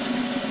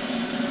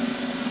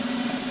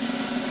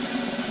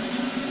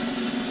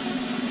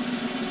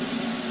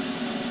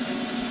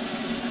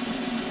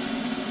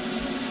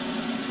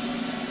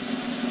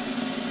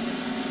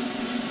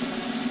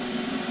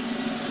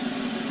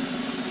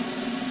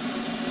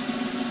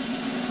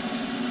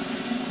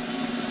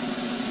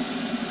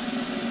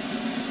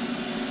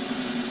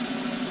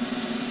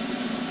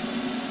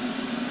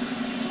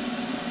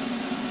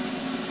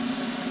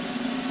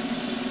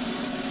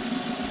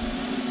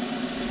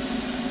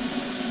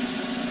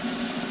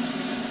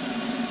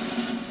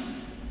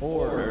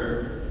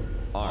 Order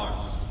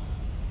arms.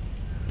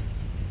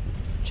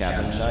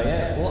 Chaplain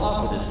Cheyette will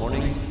offer this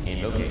morning's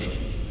invocation.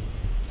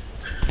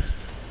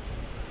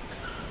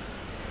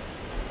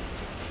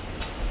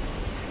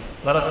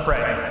 Let us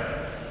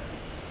pray.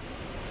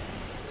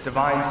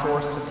 Divine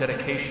source of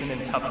dedication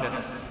and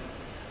toughness,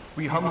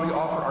 we humbly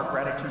offer our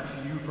gratitude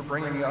to you for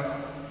bringing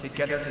us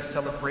together to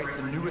celebrate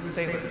the newest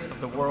sailors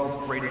of the world's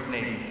greatest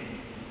navy.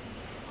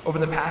 Over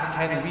the past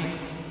 10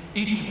 weeks,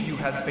 each of you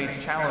has faced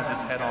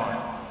challenges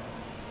head-on.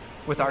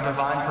 With our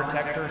divine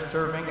protector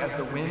serving as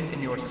the wind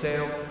in your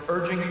sails,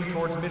 urging you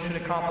towards mission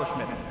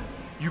accomplishment,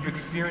 you've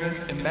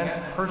experienced immense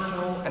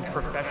personal and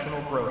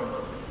professional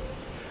growth.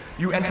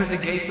 You entered the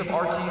gates of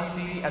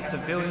RTC as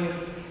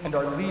civilians and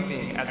are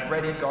leaving as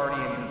ready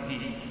guardians of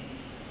peace.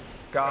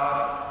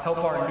 God,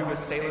 help our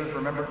newest sailors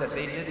remember that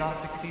they did not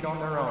succeed on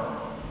their own.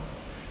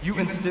 You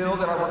instilled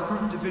in our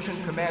recruit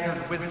division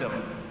commanders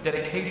wisdom,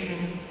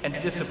 dedication, and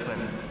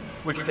discipline,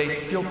 which they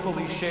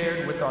skillfully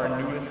shared with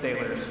our newest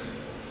sailors.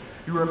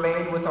 You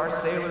remained with our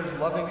sailors'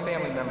 loving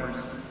family members,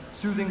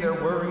 soothing their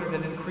worries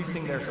and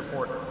increasing their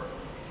support.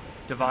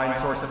 Divine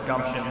source of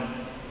gumption,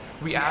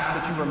 we ask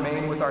that you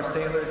remain with our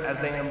sailors as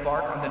they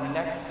embark on the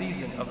next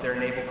season of their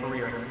naval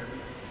career.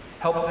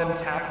 Help them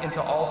tap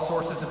into all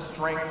sources of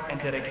strength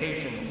and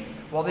dedication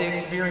while they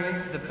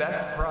experience the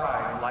best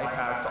prize life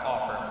has to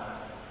offer,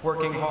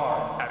 working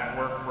hard at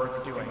work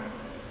worth doing.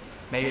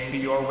 May it be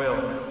your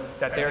will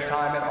that their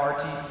time at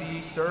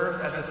RTC serves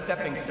as a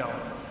stepping stone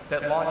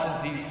that launches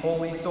these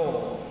holy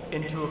souls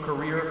into a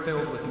career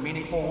filled with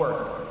meaningful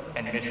work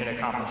and mission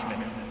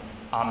accomplishment.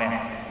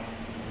 Amen.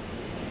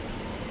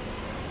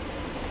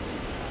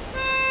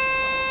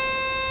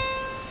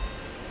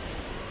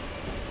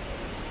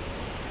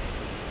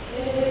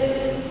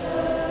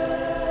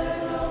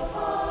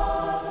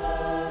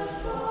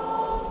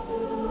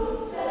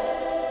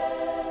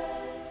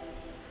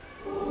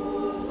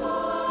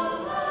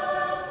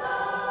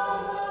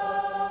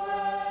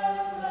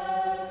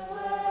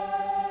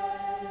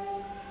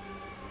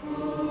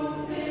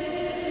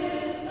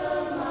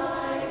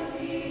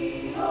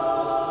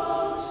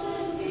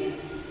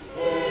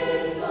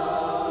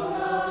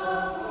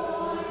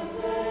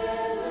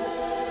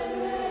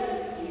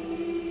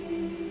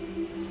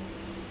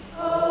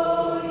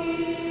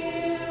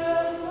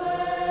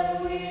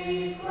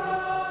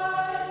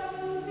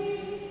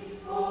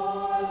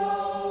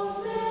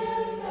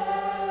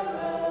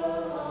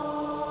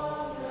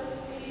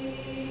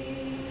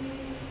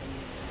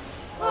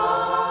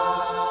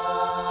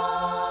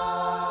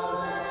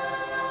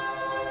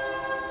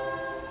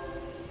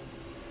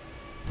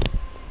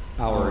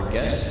 Our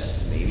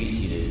guests may be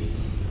seated.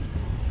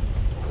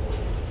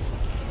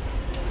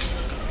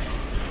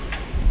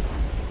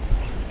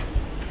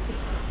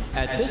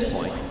 At this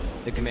point,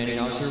 the commanding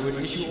officer would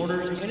issue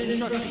orders and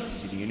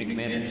instructions to the unit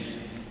commanders.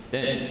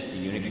 Then, the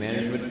unit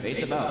commanders would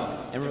face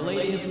about and relay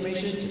the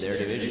information to their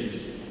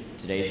divisions.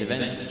 Today's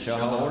events show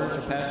how orders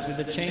are passed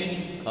through the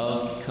chain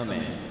of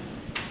command.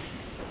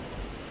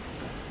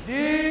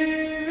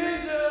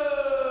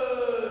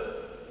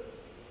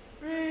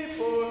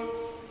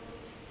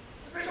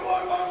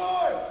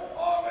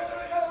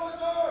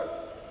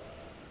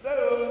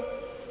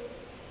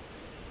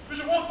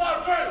 Vision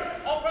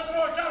 153, all present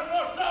order, down to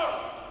 4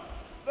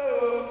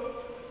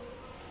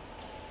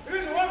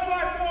 Division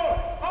 154,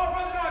 all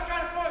personnel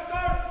accounted for,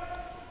 sir.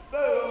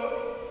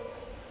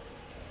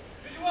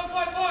 Division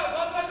 155,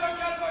 all personnel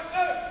accounted for,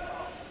 sir.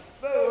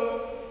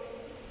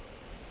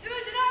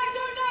 Division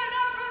 929,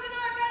 all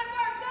personnel accounted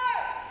for,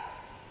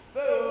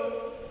 sir.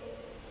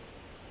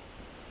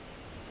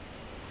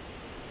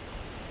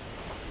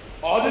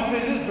 All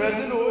divisions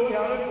present or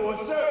accounted for,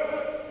 sir.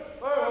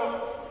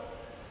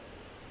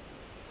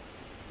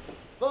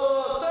 The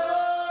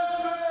sailors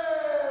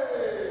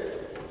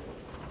grade!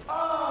 I!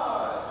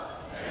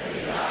 And the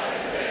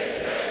United States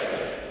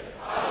sailor,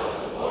 I will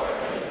support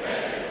and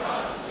defend the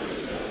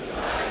Constitution of the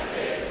United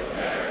States of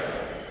America,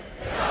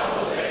 and I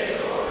will obey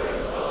the orders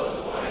of those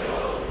appointed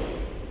over me.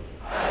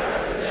 I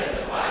represent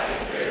the fighting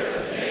spirit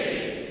of the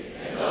Navy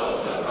and those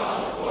who have gone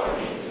before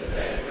me to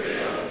defend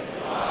freedom and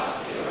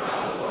democracy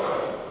around the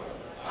world.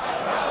 I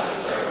proudly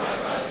serve my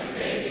country's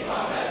Navy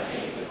combat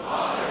team with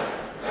honor,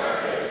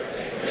 courage,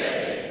 and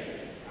commitment.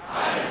 I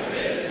am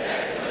committed to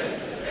excellence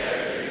and the fair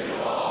treatment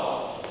of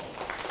all.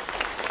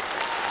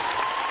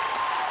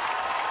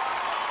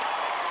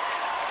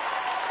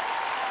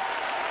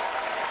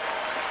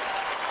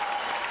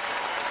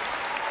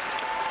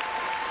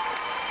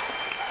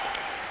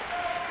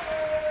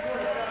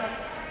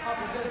 I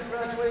present the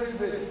graduating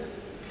divisions.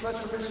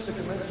 Request permission to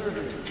commence the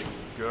review.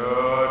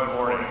 Good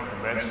morning.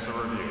 Commence the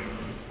review.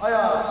 Aye,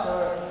 aye,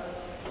 sir.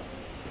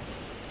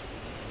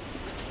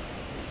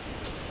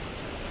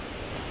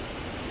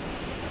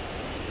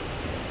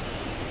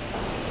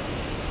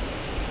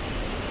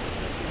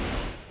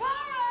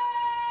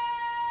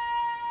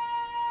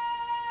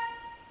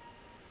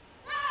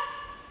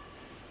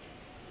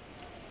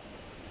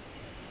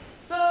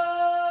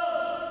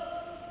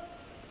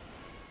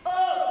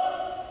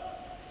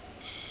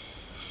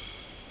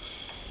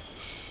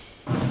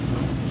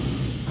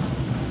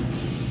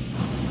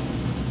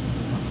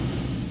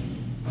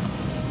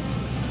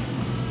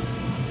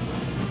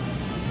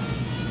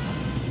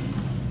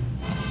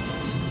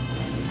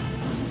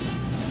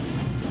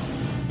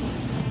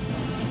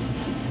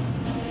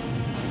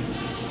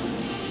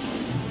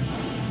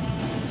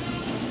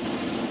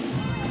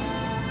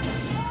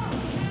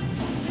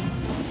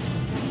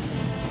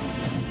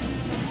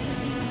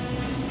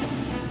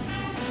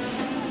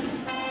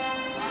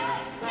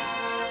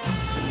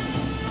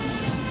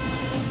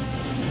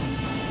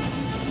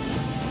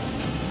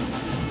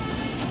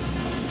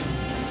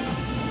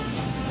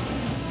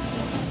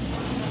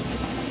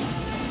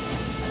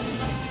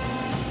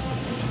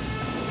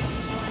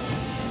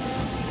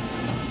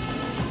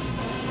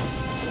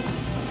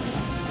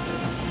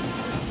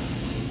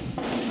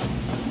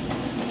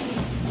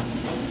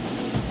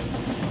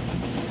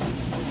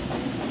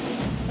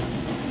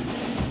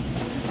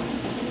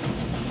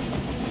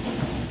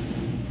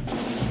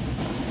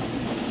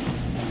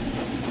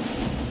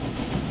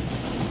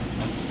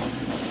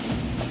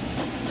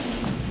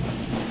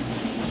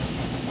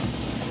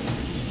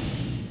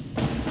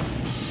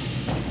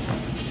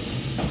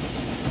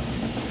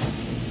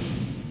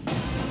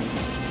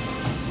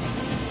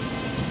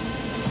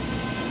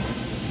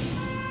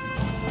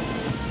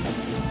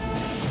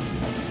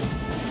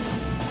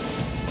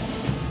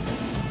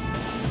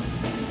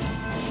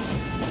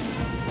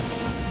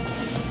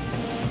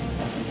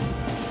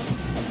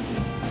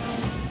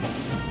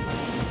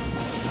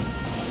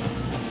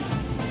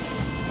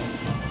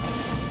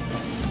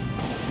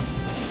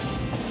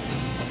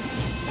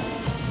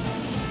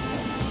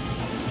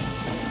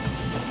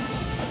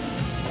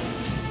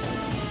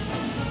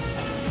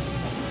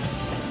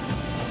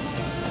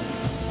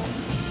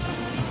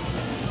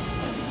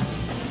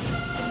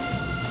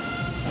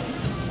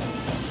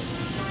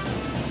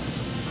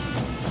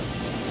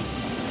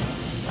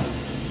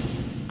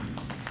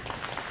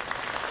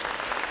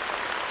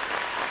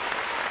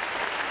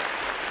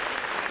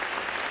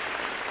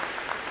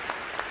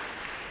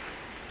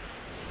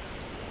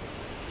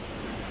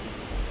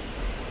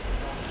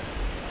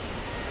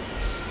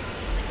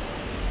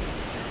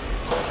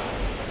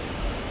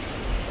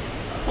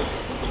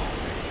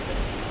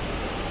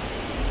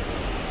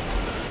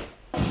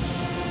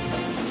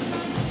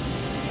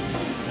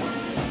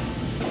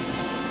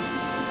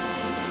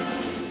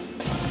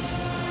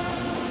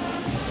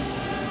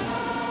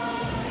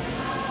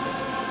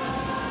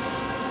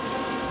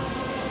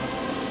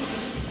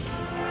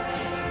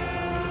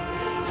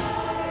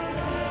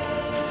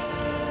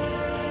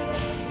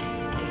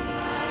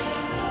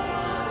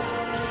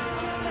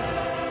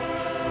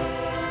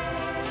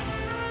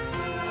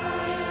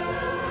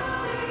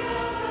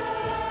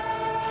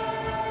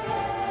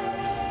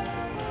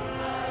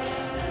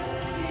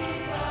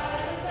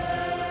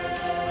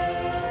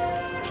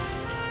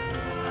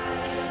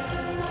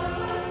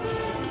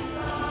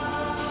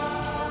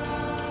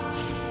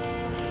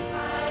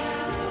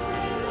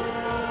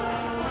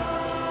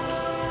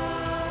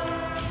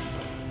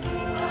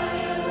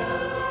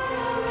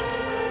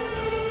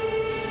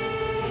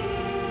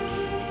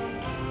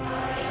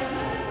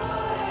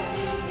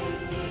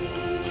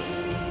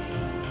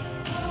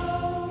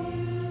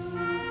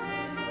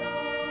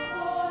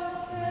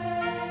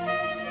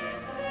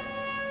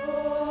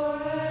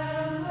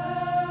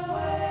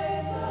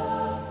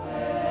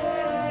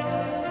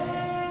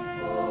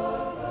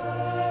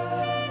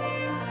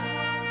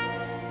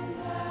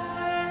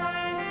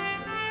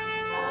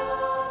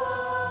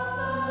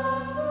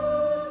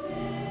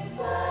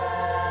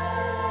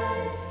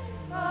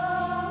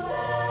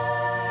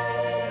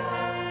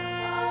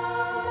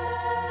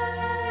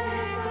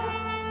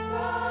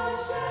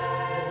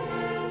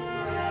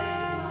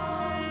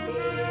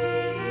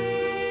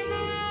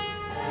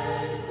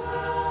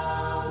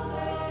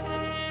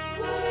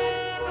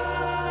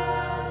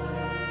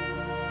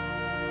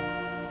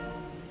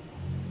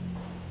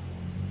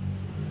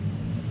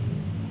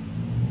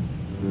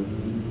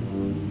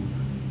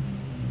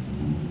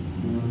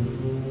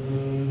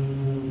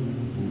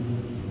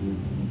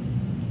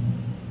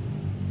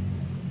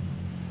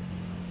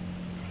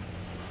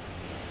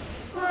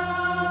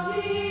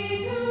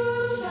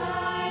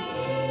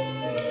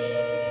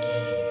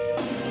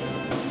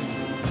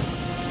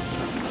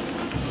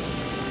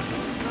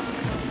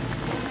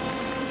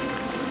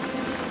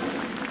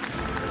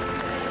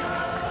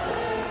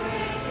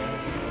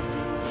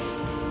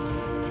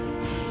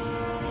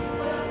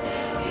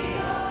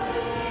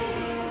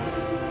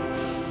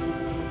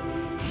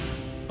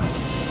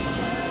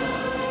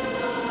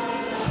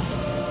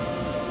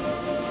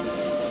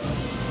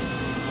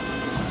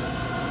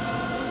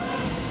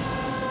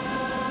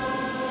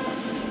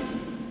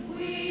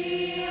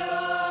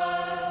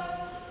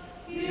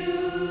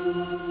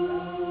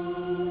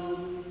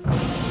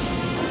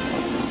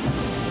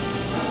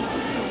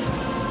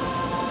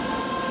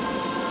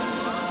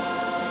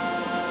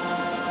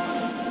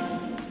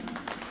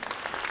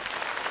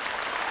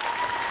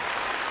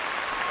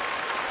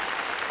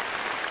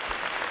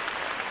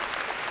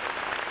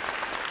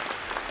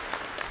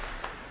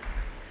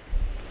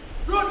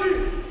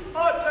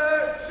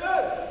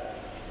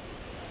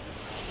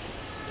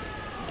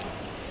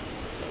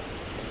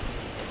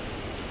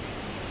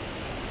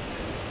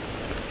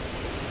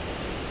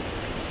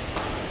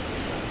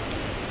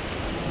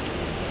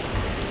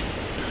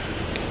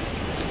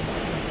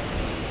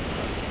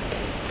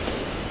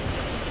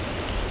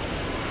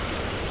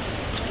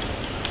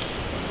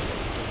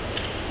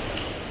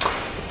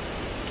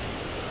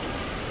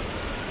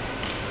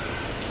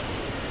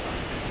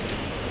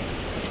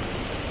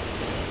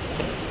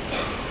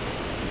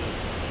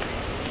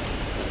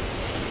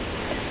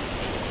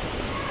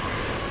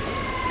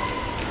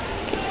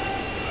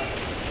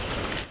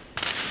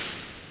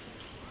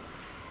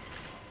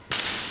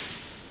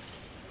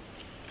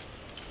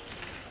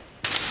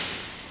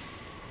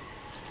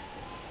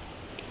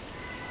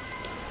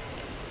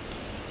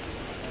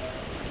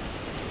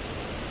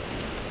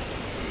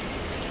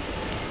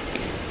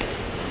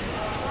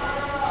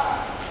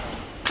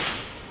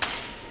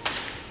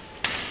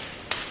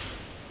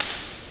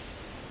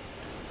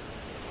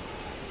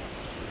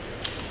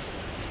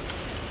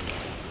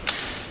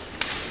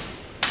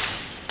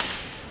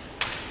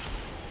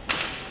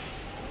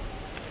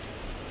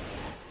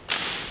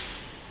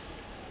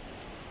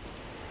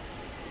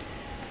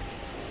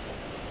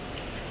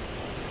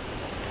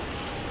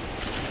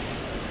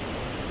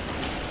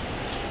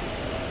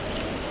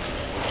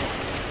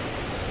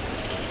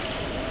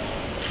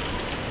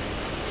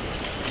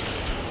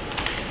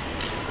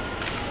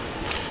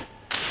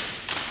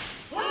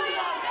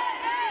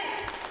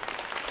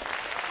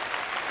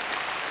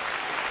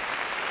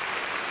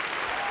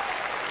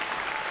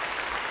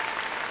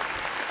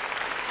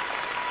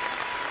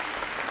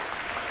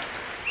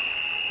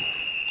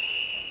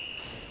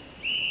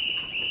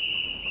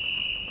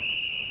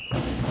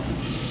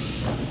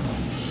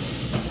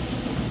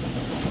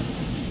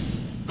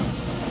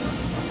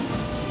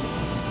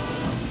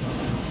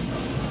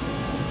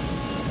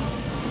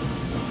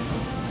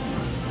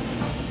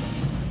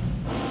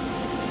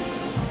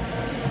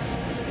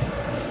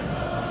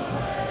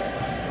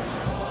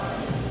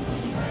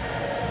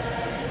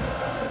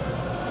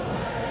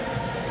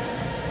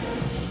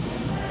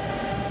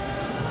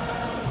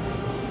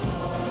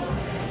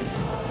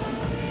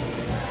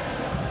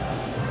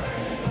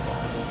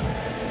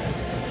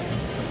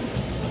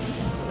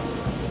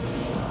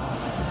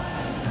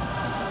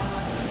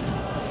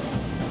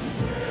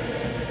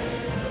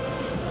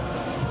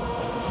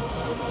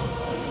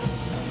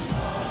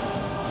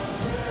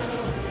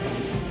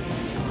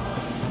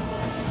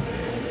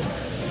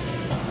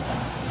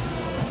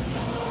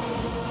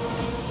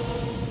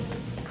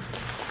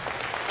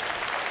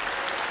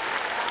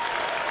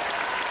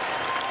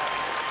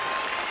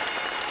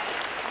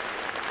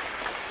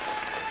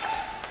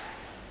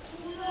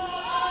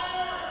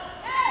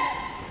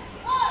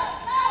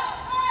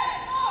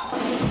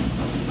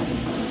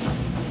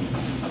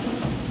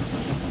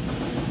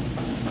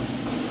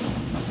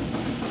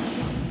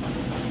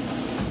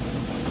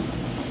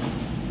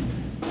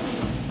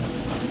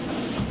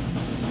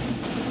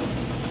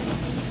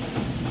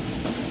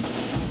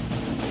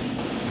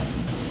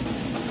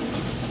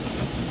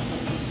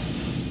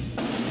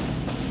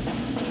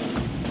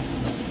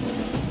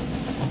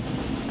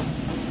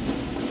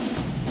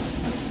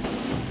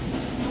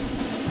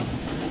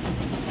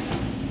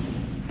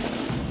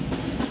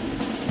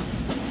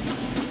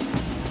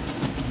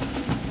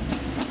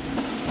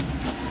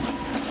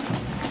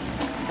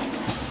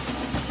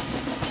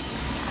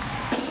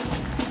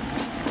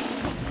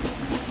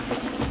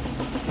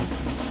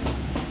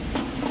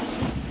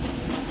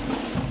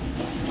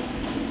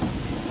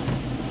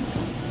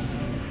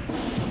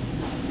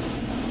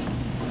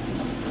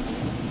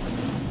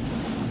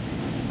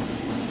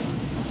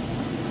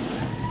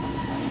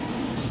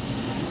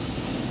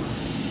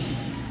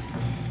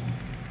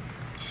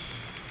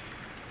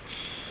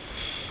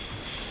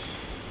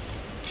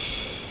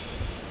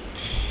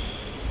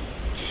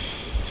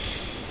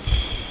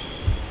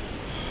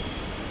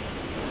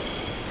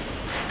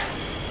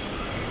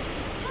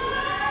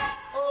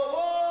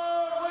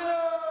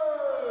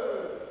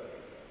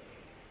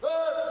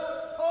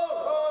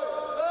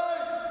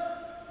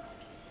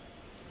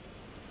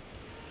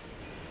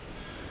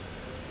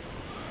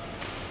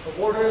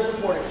 The warden is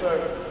reporting,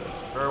 sir.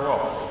 Very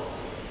well.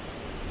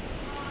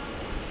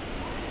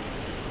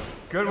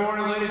 Good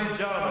morning, ladies and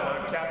gentlemen.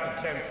 I'm Captain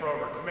Ken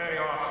Frober, Commanding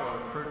Officer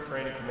of Recruit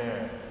Training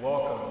Command.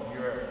 Welcome to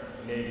your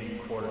Navy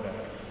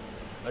quarterdeck.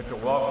 I'd like to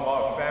welcome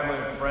all our family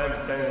and friends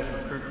attending this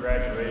recruit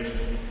graduation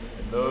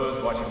and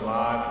those watching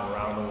live from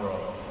around the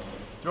world.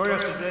 Joining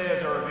us today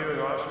is our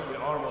reviewing officer, the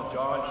Honorable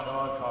John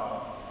Sean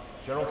Cobb,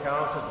 General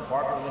Counsel,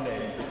 Department of the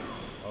Navy.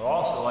 I'd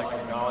also like to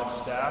acknowledge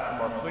staff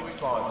from our fleet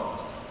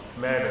sponsors,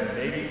 Commander,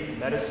 Navy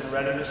Medicine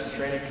Readiness and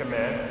Training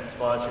Command,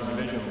 sponsoring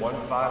Division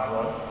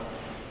 151,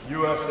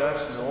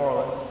 USS New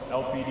Orleans,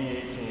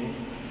 LPD 18,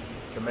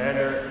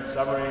 Commander,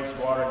 Submarine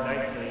Squadron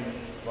 19,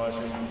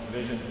 sponsoring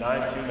Division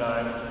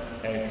 929,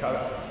 and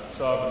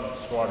Sub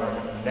Squadron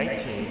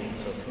 19,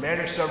 so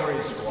Commander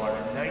Submarine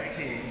Squadron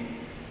 19,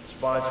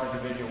 sponsoring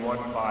Division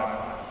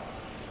 155.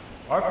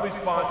 Our fleet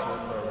sponsor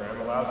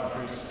program allows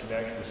recruits to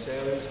connect with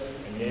sailors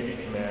and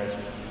Navy commands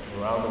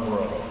around the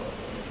world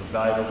with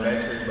valuable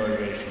mentoring and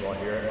motivation while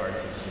here at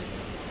RTC.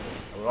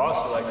 I would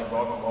also like to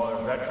welcome all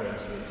our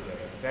veterans here today.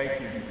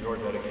 Thank you for your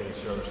dedicated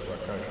service to our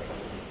country.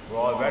 Will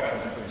all our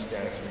veterans please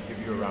stand so we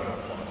give you a round of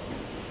applause.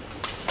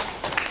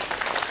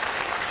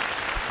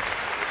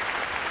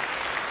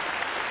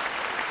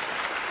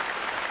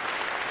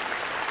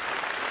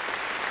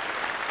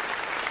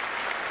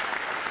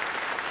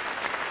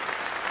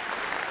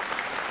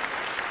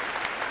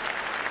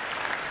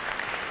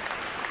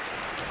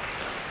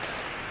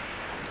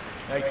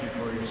 Thank you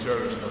for your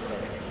service to our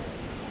country.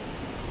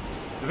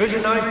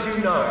 Division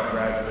 929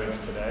 graduates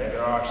today.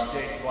 There are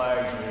state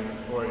flags waiting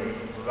for you,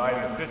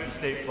 providing the 50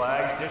 state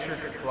flags,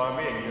 District of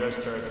Columbia, and U.S.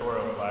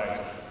 territorial flags,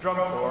 drum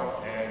corps,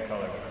 and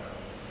color guard.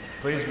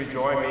 Please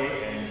join me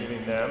in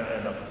giving them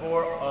and the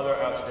 4 other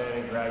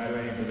outstanding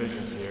graduating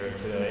divisions here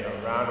today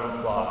a round of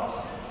applause.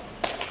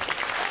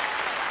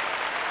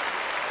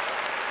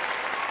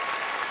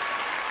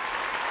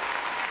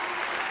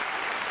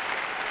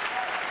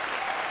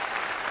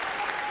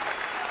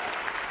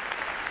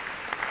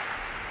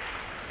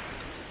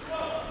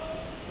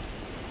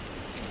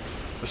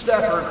 The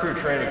staff of Recruit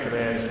Training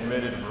Command is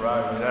committed to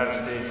providing the United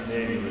States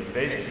Navy with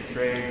basically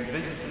trained,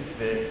 physically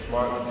fit,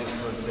 smartly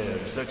disciplined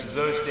sailors, such as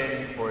those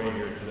standing before you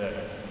here today.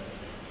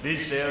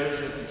 These sailors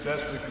have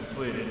successfully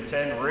completed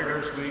 10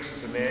 rigorous weeks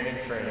of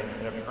demanding training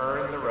and have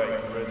earned the right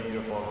to wear the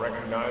uniform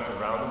recognized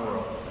around the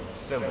world as a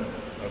symbol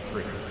of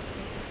freedom.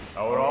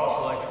 I would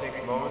also like to take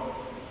a moment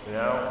to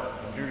now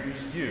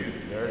introduce you,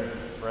 their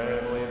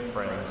family and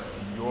friends, to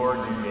your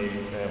new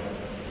Navy family.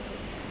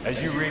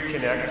 As you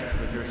reconnect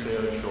with your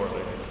sailors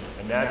shortly,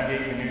 and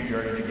navigate your new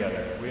journey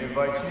together, we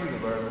invite you to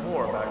learn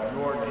more about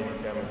your Navy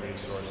family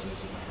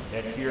resources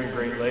and here in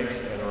Great Lakes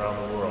and around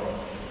the world.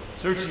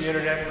 Search the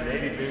internet for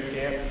Navy Boot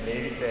Camp,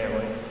 Navy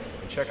Family,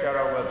 and check out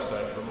our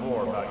website for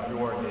more about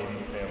your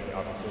Navy family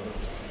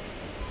opportunities.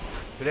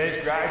 Today's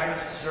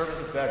graduates serve as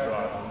a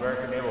bedrock of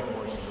American naval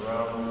forces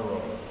around the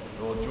world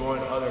and will join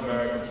other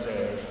American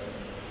sailors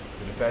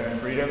to defend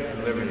freedom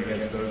and liberty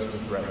against those who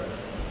threaten it.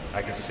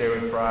 I can say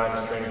with pride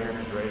this training group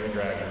is ready to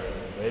graduate.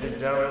 Ladies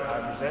and gentlemen, I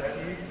present to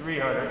you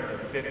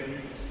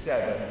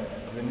 357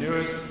 of the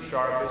newest,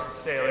 sharpest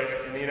sailors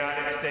in the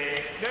United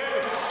States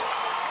Navy.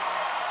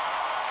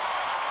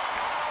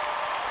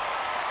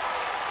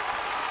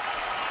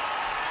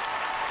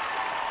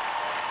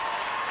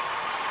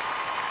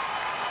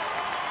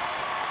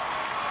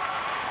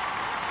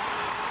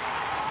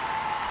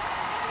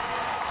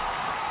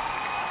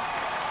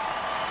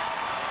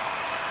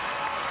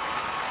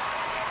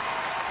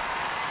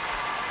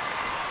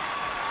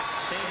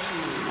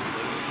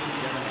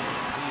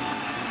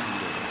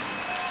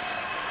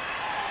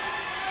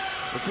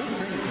 Recruit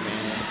Training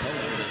Command's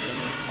competitive system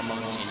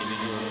among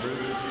individual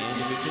recruits and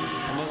divisions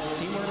promotes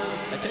teamwork,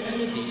 attention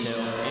to detail,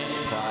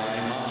 and pride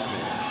and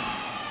accomplishment.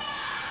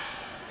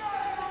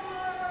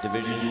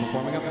 Divisions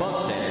performing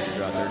above standards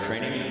throughout their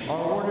training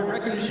are awarded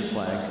recognition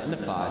flags in the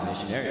 5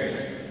 mission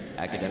areas: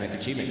 academic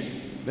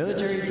achievement,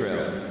 military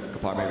drill,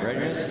 compartment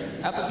readiness,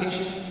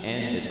 applications,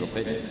 and physical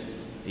fitness.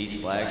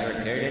 These flags are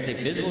carried as a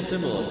visible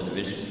symbol of the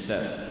division's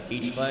success.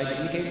 Each flag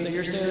indicates that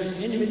your sailors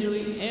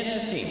individually and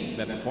as teams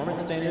met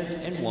performance standards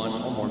in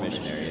 1 or more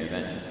mission area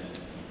events.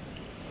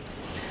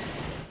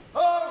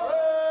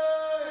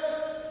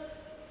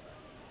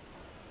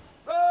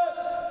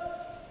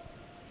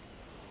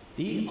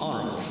 The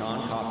Honorable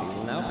Sean Coffey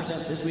will now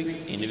present this week's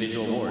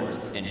individual awards,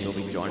 and he will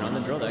be joined on the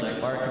drill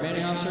deck by our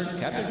Commanding Officer,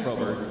 Captain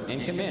Froberg,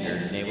 and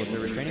Commander, Naval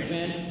Service Training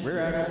Command, Rear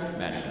Admiral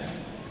Mattingly.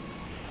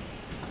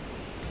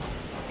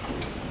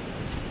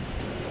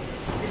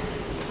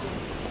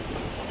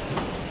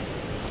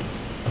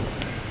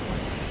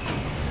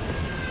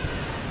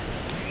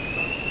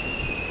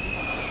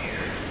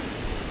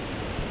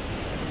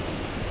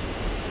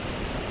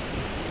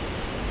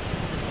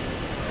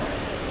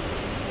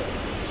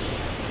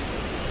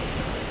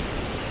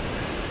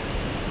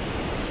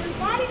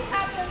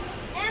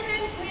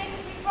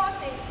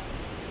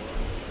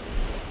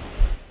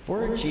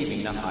 For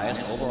achieving the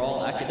highest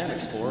overall academic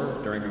score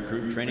during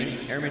recruit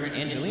training, Airman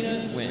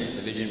Angelina Nguyen,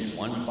 Division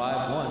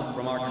 151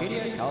 from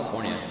Arcadia,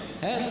 California,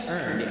 has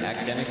earned the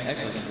Academic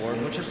Excellence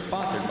Award, which is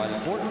sponsored by the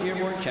 4th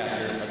Dearborn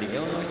Chapter of the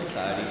Illinois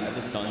Society of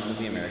the Sons of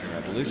the American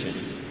Revolution.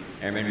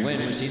 Airman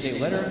Nguyen received a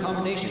letter of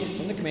commendation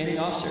from the commanding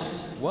officer.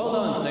 Well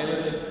done,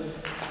 sailor.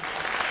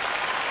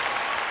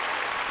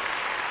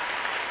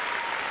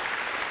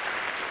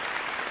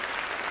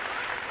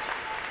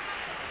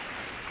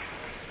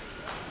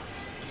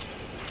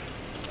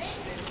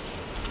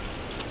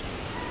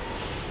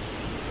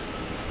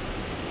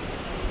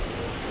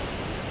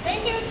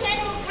 Thank you,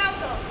 General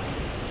Counsel.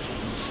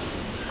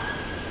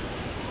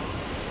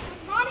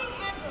 Good morning,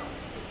 Admiral.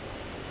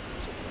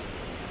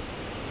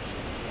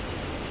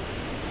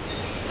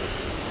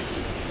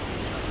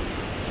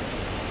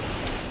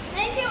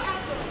 Thank you,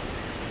 Admiral.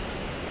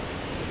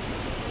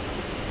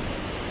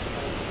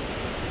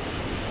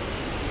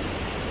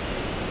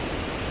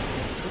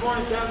 Good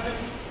morning, Captain.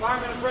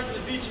 Fireman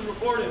Apprentice Beecham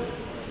reporting.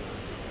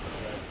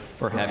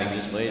 For having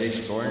displayed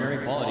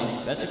extraordinary qualities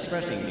best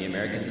expressing the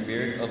American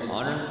spirit of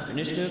honor,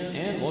 initiative,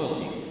 and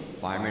loyalty,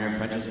 Fireman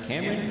Apprentice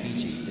Cameron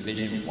Beachy,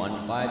 Division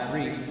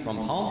 153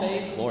 from Palm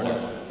Bay,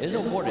 Florida, is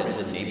awarded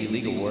the Navy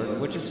League Award,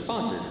 which is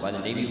sponsored by the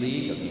Navy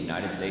League of the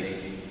United States.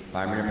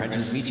 Fireman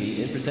Apprentice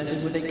Beachy is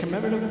presented with a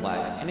commemorative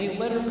plaque and a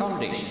letter of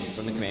commendation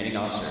from the commanding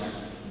officer.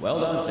 Well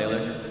done,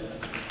 sailor.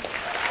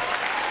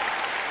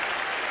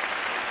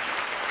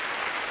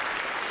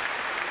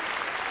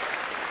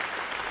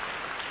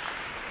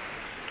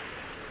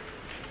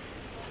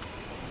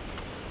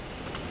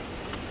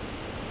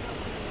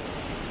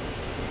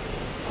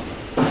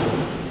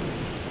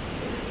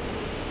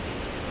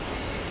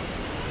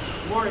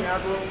 Good morning,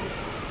 Admiral.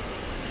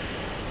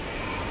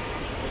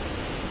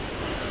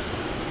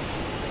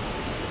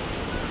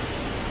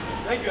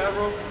 Thank you,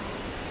 Admiral.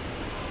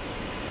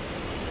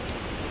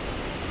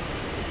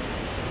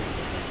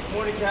 Good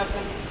morning,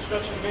 Captain.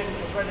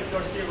 Construction-man Apprentice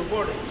Garcia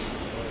reporting.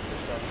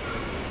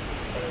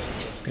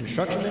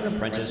 Constructionman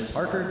Apprentice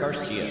Parker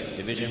Garcia,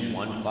 Division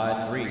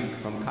 153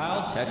 from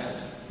Kyle,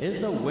 Texas, is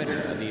the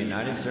winner of the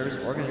United Service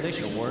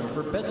Organization Award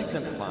for best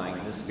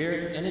exemplifying the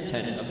spirit and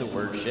intent of the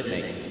word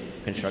shipmaking.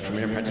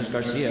 Constructionman Apprentice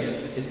Garcia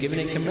is given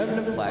a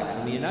commemorative plaque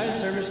from the United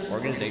Service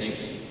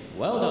Organization.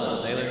 Well done,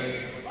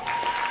 sailor.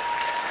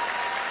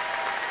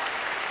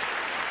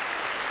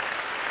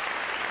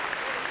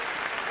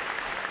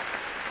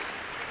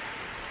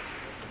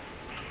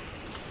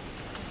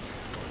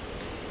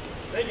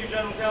 Thank you,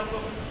 General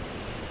Counsel.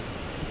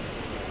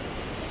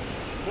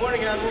 Good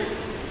morning, Admiral.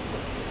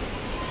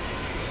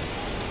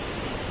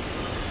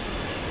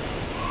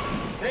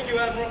 Thank you,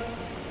 Admiral.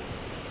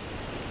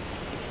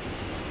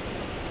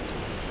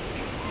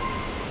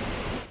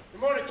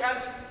 Good morning,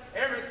 Captain.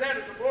 Airman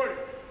Sanders reporting.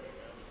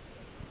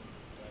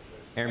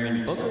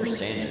 Airman Booker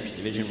Sanders,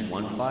 Division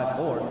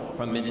 154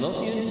 from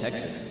Midlothian,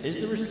 Texas, is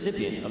the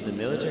recipient of the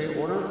Military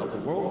Order of the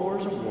World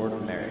Wars Award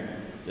of Merit.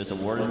 This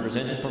award is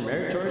presented for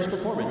meritorious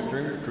performance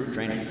during recruit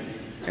training.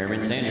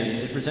 Airman Sanders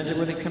is presented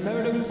with a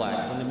commemorative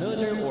plaque from the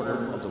Military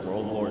Order of the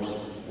World Wars.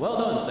 Well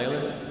done,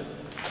 sailor.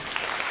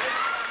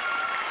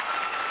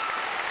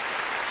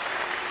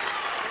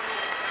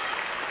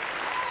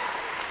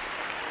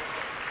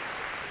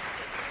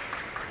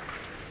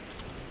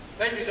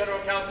 Thank you, General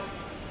Counsel.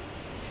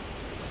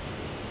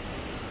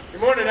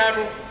 Good morning,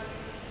 Admiral.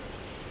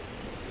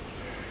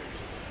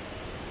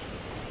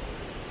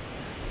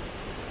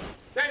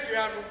 Thank you,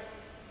 Admiral.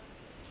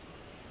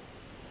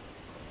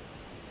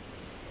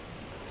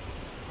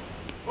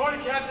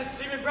 Morning, Captain.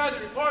 Seaman Bradley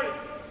reporting.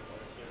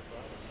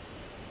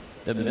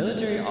 The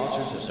Military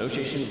Officers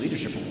Association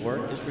Leadership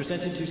Award is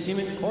presented to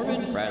Seaman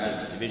Corbin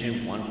Bradley,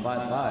 Division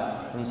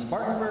 155 from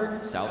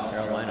Spartanburg, South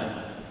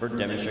Carolina. For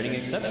demonstrating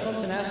exceptional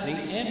tenacity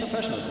and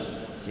professionalism,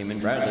 Seaman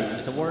Bradley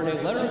is awarded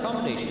a letter of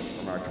commendation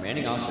from our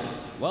commanding officer.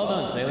 Well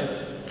done,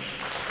 sailor.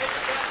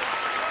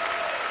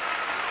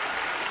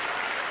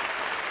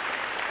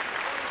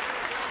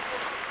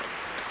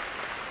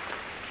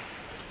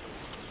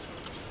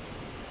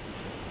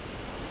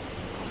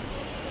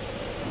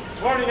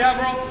 Morning,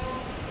 Admiral.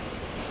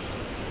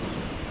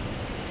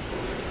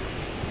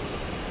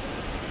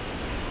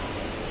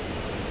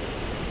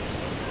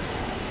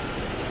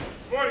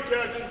 Morning,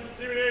 Captain.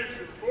 Seaman Anderson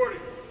reporting.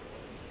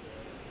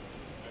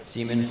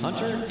 Seaman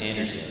Hunter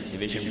Anderson,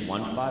 Division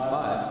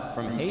 155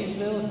 from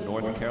Hayesville,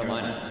 North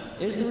Carolina,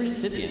 is the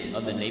recipient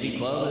of the Navy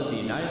Club of the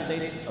United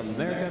States of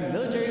America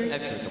Military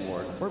Excellence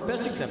Award for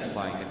best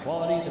exemplifying the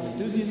qualities of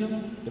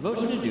enthusiasm,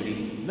 devotion to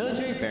duty,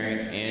 military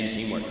bearing, and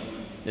teamwork.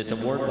 This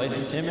award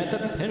places him at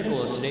the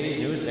pinnacle of today's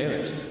newest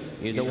sailors.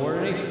 He is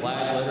awarded a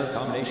flag letter of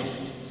commendation.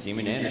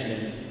 Seaman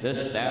Anderson, the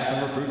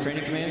staff of Recruit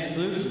Training Command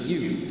salutes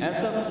you as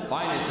the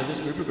finest of this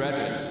group of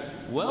graduates.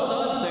 Well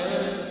done,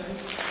 sailor.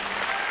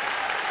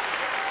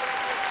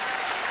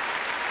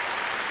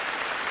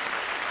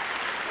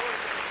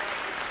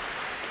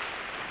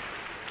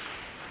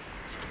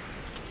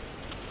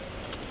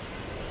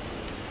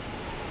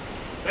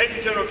 Thank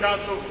you, General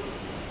Counsel.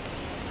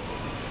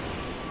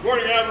 Good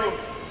morning, Admiral.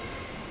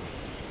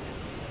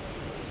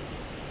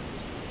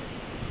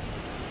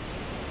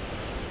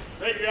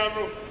 Thank you,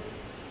 Admiral.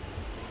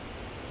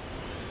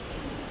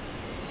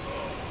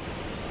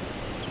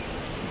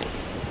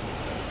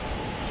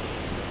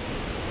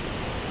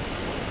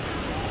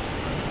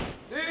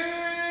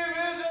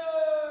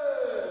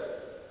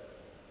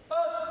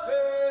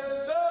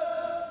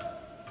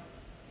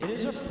 It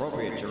is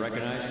appropriate to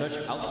recognize such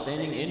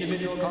outstanding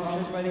individual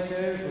accomplishments by these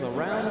sailors with a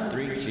round of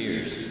 3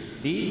 cheers.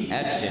 The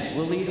adjutant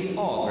will lead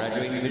all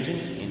graduating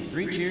divisions in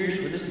 3 cheers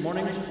for this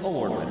morning's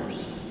award winners.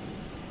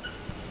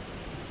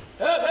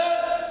 Hip, hip!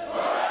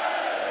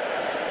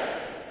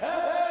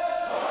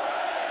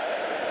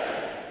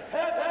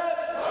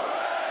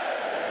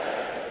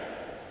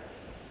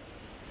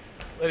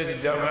 Ladies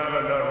and gentlemen, I'm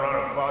going to another round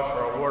of applause for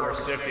our award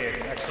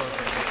recipients. Excellent.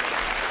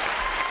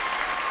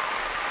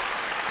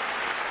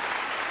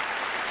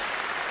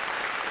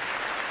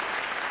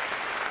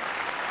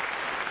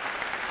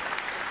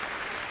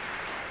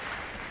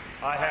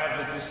 I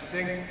have the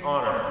distinct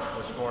honor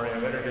this morning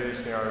of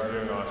introducing our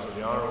reviewing officer,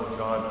 the Honorable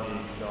John P.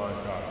 Sean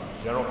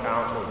Coffey, General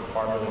Counsel of the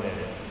Department of the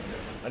Navy.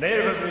 A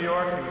native of New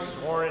York, he was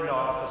sworn into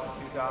office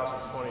in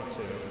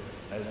 2022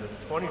 as the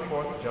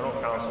 24th General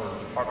Counsel of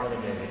the Department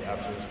of the Navy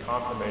after his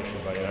confirmation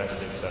by the United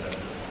States Senate.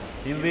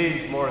 He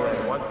leads more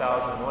than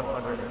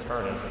 1,100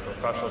 attorneys and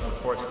professional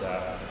support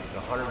staff in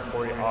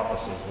 140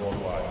 offices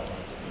worldwide.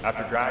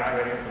 After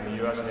graduating from the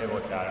U.S. Naval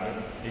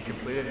Academy, he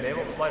completed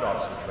Naval Flight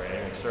Officer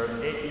training and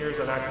served 8 years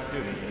on active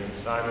duty in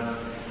assignments,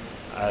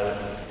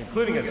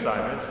 including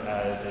assignments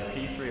as a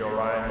P-3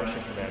 Orion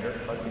mission commander,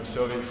 hunting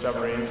Soviet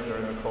submarines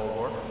during the Cold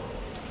War,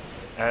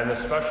 and the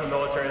Special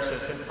Military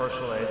Assistant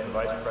Personal Aide to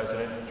Vice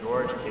President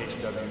George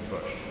H.W.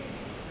 Bush.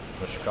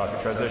 Mr. Coffey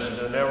transitioned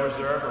to the Naval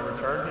Reserve and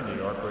returned to New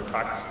York, where he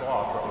practiced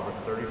law for over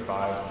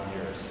 35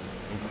 years,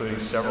 including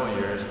several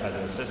years as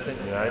an Assistant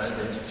United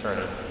States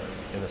Attorney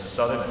in the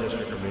Southern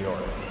District of New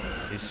York.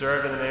 He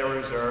served in the Naval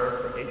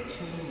Reserve for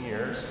 18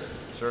 years,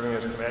 serving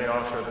as commanding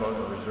officer of both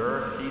the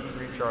Reserve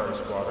P-3 Charlie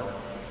Squadron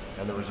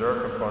and the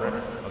Reserve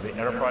component of the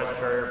Enterprise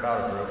Carrier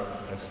Battle Group,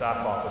 and staff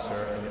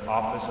officer in the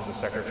Office of the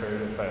Secretary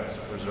of Defense,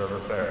 Reserve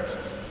Affairs.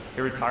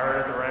 He retired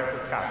at the rank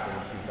of captain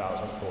in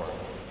 2004.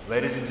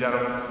 Ladies and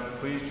gentlemen,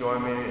 please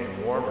join me in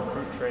a warm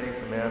Recruit Training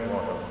Command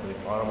welcome for the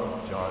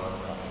Honorable John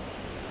Coffey.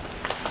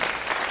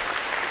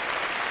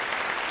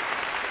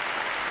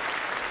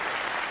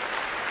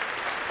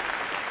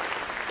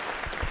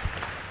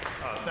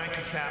 Thank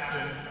you,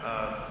 Captain.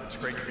 It's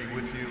great to be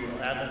with you.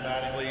 Admiral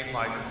Mattingly,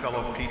 my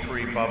fellow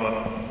P3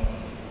 Bubba.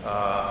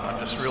 I'm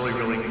just really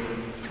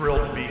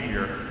thrilled to be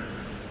here.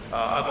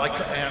 I'd like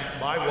to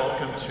add my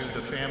welcome to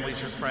the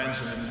families and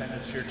friends in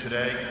attendance here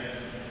today.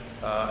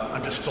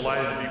 I'm just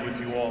delighted to be with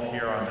you all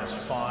here on this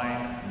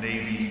fine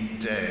Navy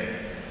day.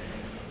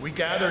 We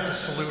gather to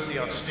salute the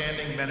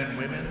outstanding men and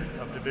women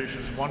of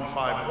Divisions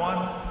 151,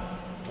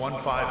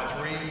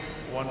 153,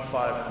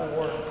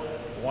 154,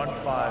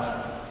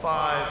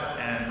 155,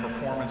 and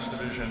Performance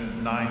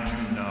Division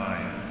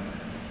 929.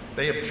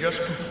 They have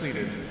just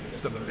completed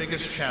the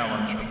biggest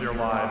challenge of their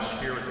lives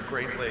here at the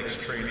Great Lakes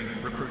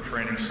Recruit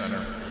Training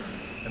Center,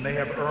 and they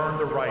have earned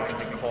the right to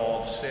be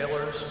called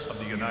Sailors of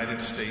the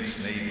United States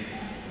Navy.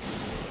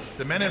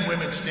 The men and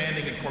women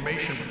standing in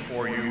formation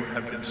before you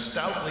have been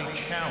stoutly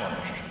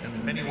challenged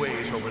in many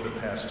ways over the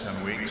past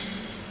 10 weeks.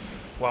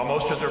 While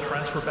most of their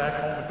friends were back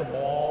home at the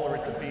mall or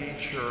at the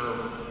beach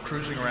or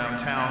cruising around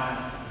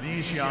town,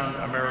 these young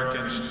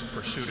Americans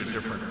pursued a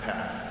different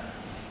path.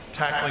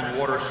 Tackling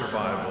water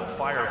survival,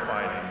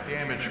 firefighting,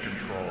 damage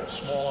control,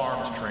 small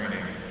arms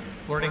training,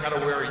 learning how to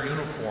wear a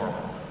uniform,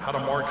 how to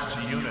march as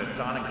a unit,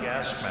 don a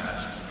gas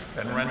mask,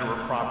 and render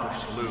a proper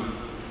salute,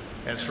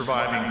 and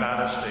surviving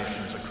battle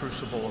stations, a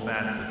crucible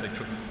event that they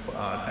took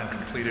and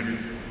completed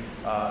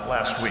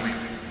last week.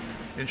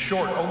 In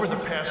short, over the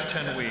past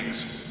 10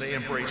 weeks, they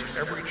embraced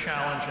every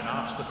challenge and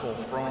obstacle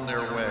thrown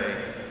their way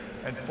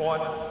and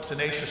fought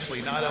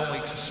tenaciously not only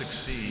to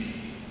succeed,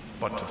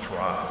 but to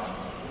thrive.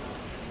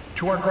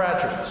 To our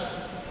graduates,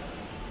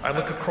 I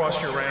look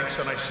across your ranks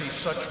and I see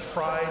such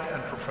pride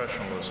and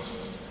professionalism.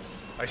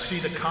 I see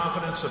the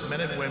confidence of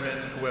men and women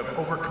who have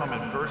overcome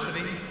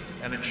adversity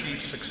and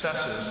achieved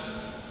successes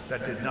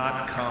that did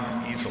not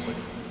come easily.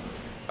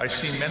 I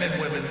see men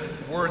and women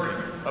worthy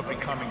of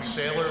becoming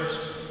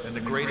sailors in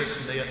the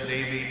greatest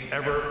Navy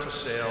ever to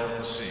sail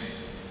the sea.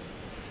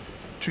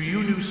 To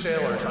you new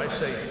sailors, I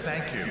say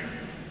thank you.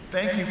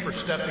 Thank you for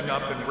stepping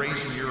up and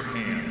raising your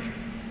hand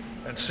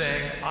and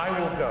saying, I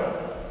will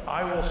go.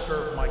 I will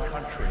serve my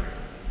country.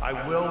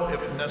 I will,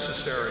 if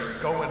necessary,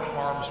 go in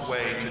harm's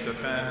way to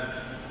defend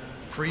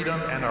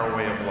freedom and our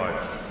way of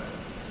life.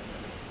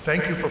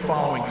 Thank you for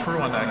following through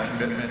on that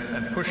commitment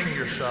and pushing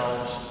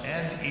yourselves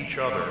and each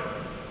other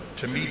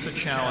to meet the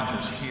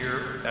challenges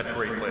here at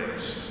Great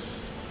Lakes.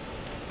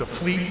 The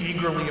fleet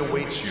eagerly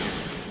awaits you,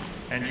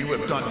 and you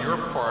have done your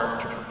part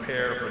to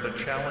prepare for the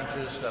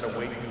challenges that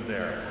await you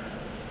there.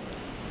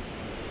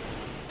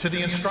 To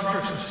the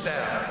instructors and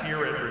staff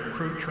here at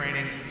Recruit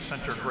Training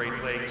Center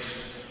Great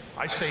Lakes,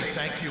 I say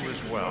thank you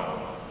as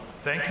well.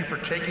 Thank you for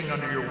taking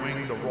under your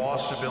wing the raw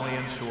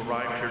civilians who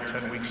arrived here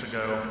 10 weeks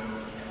ago,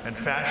 and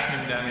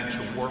fashioning them into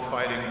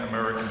warfighting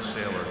American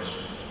sailors.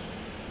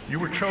 You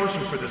were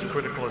chosen for this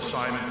critical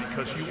assignment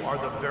because you are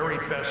the very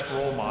best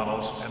role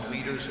models and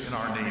leaders in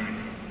our Navy.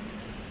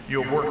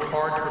 You have worked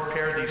hard to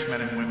prepare these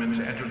men and women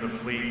to enter the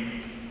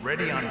fleet,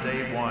 ready on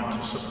day one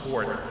to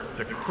support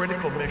the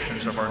critical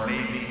missions of our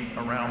Navy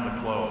around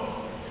the globe.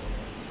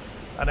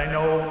 And I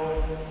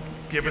know,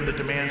 given the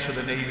demands of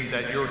the Navy,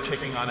 that you're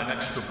taking on an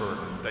extra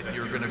burden, that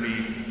you're going to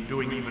be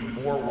doing even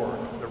more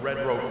work, the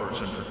Red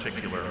Ropers in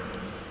particular.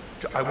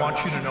 I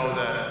want you to know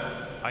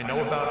that I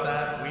know about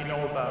that, we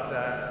know about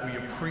that, we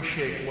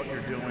appreciate what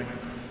you're doing,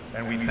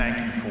 and we thank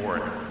you for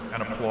it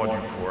and applaud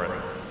you for it.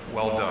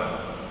 Well done.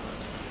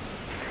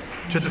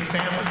 To the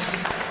families.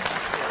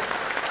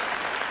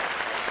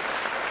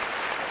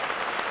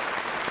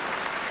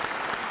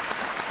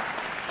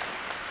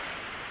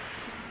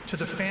 To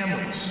the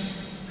families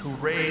who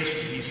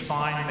raised these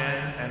fine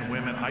men and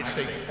women, I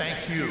say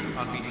thank you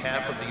on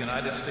behalf of the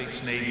United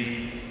States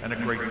Navy and a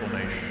grateful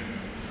nation.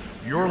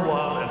 Your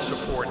love and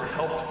support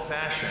helped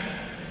fashion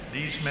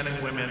these men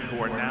and women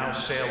who are now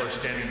sailors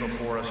standing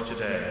before us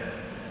today.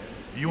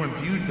 You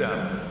imbued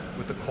them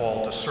with the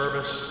call to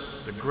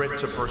service, the grit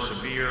to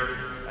persevere,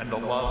 and the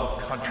love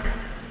of country.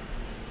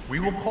 We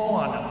will call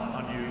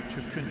on you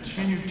to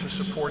continue to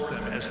support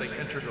them as they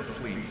enter the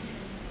fleet.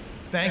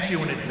 Thank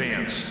you in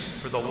advance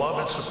for the love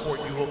and support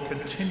you will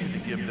continue to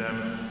give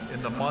them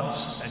in the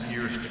months and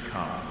years to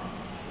come.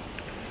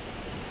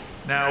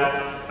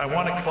 Now, I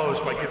want to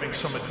close by giving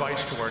some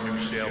advice to our new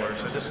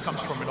sailors, and this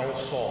comes from an old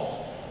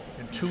salt.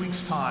 In 2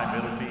 weeks' time,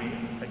 it'll be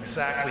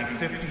exactly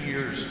 50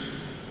 years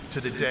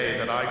to the day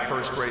that I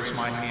first raised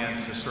my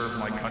hand to serve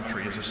my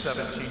country as a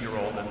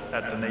 17-year-old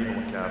at the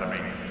Naval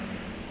Academy.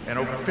 And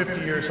over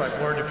 50 years, I've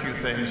learned a few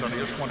things, and I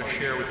just want to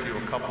share with you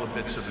a couple of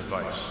bits of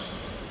advice.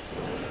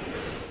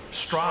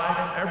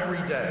 Strive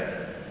every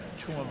day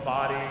to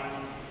embody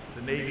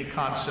the Navy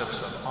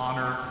concepts of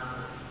honor,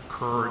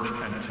 courage,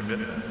 and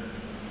commitment.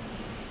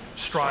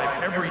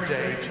 Strive every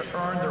day to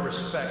earn the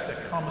respect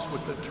that comes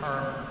with the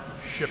term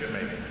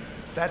shipmate.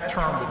 That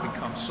term will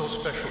become so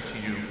special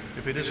to you,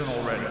 if it isn't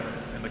already,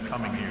 in the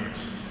coming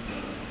years.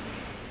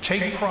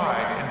 Take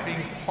pride in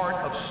being part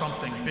of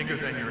something bigger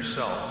than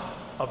yourself,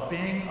 of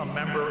being a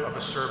member of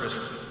a service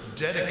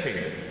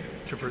dedicated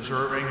to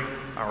preserving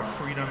our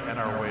freedom and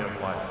our way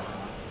of life.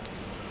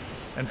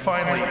 And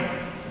finally,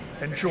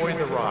 enjoy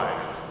the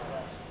ride.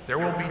 There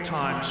will be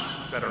times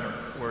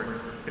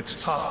where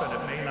it's tough and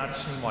it may not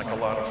seem like a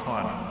lot of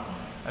fun,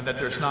 and that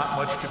there's not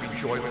much to be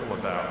joyful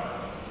about.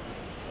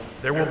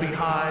 There will be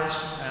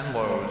highs and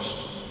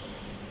lows,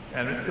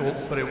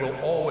 but it will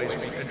always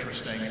be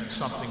interesting and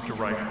something to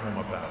write home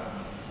about.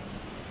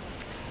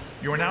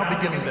 You are now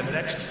beginning the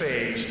next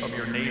phase of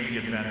your Navy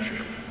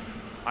adventure.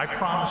 I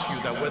promise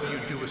you that whether you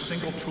do a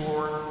single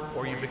tour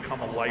or you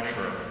become a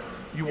lifer,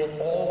 you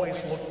will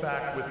always look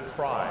back with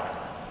pride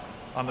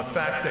on the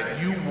fact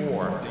that you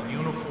wore the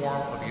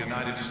uniform of a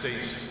United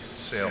States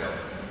sailor.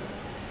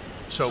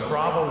 So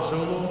bravo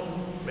Zulu,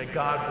 may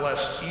God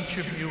bless each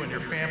of you and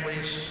your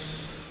families.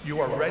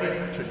 You are ready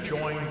to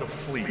join the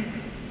fleet.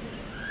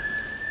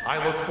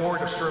 I look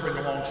forward to serving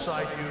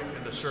alongside you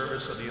in the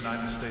service of the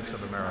United States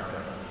of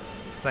America.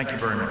 Thank you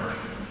very much.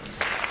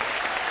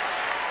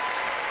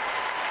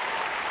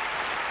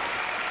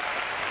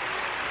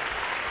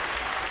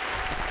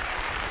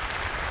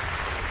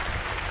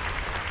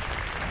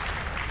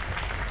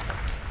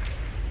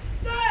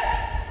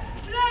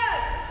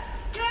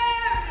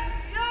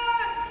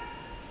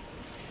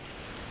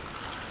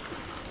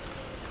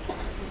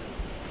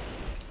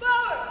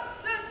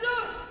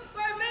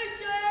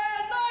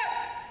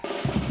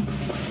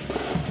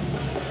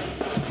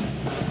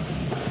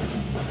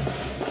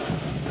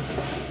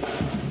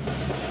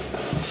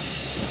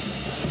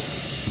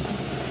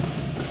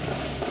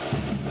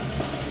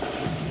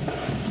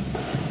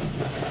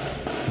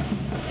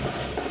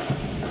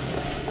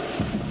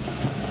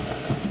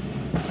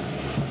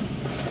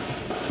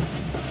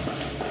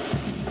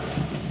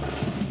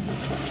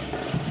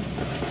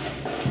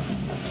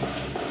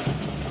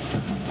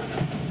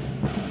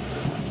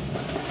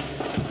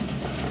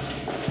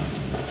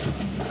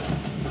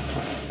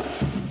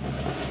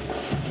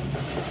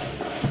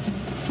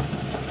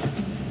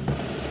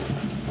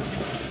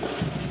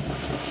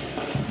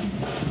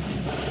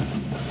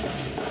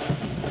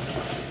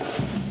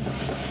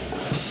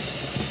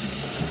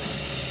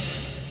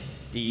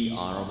 The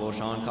Honorable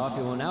Sean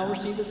Coffey will now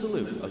receive the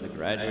salute of the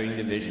graduating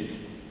divisions,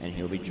 and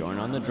he'll be joined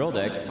on the drill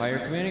deck by your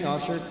commanding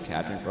officer,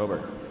 Captain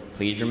Frober.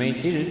 Please remain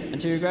seated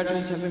until your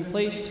graduates have been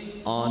placed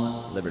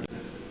on liberty.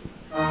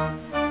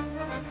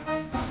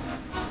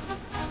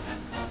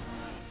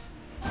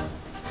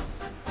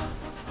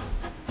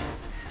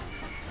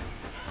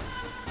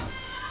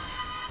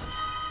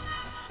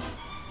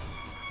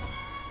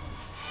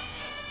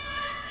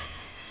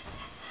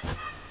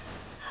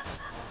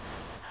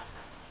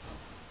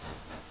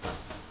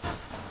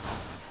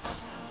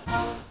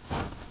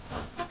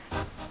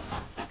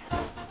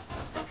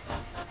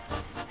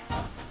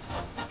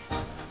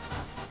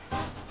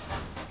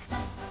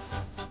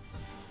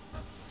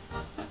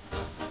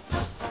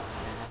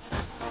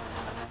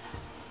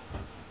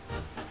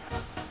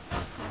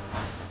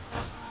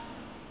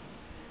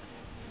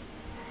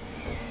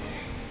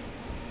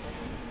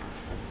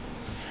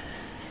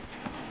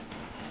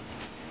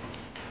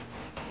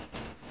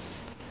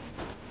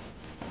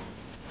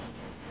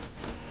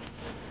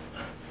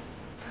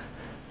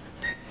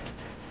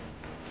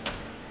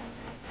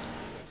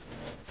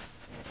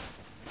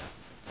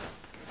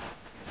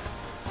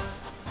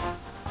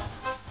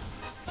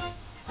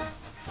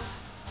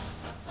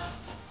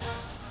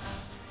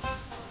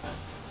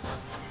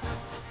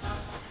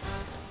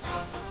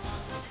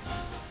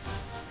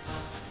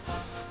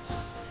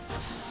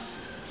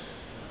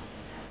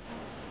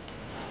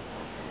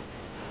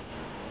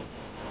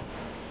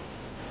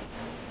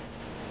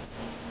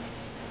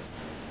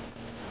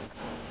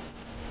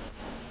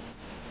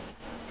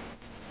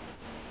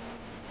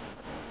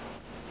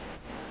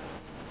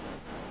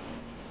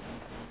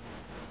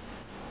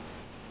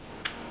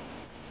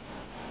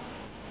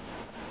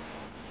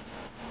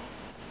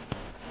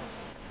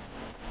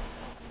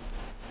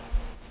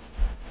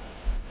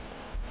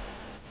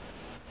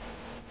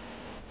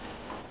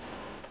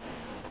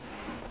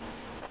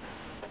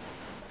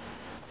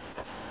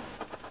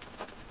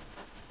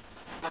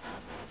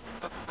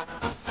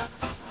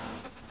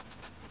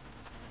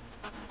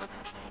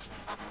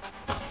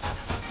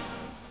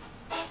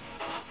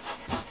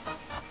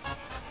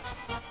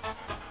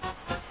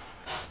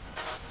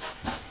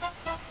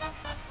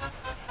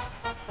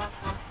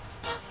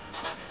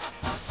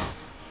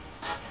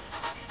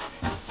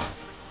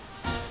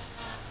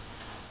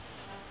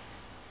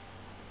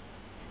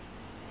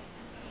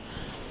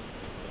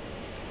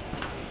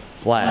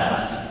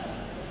 Flags.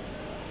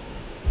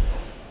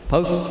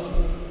 Post.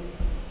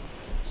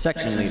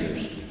 Section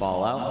leaders,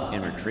 fall out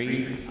and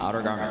retrieve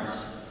outer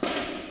garments.